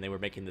mentality when they were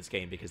making this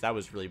game, because that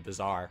was really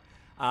bizarre.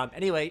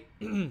 Anyway,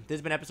 this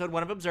has been episode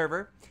 1 of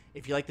Observer.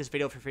 If you like this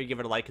video, feel free to give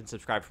it a like and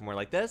subscribe for more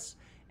like this.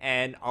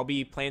 And I'll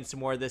be playing some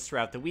more of this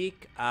throughout the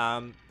week.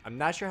 I'm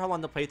not sure how long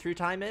the playthrough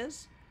time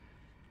is.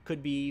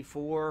 Could be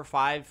 4 or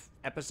 5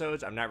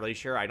 episodes. I'm not really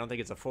sure. I don't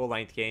think it's a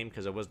full-length game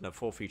because it wasn't a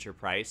full feature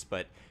price.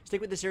 But stick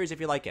with the series if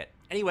you like it.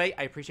 Anyway,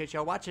 I appreciate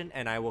y'all watching,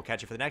 and I will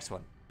catch you for the next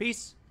one.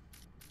 Peace!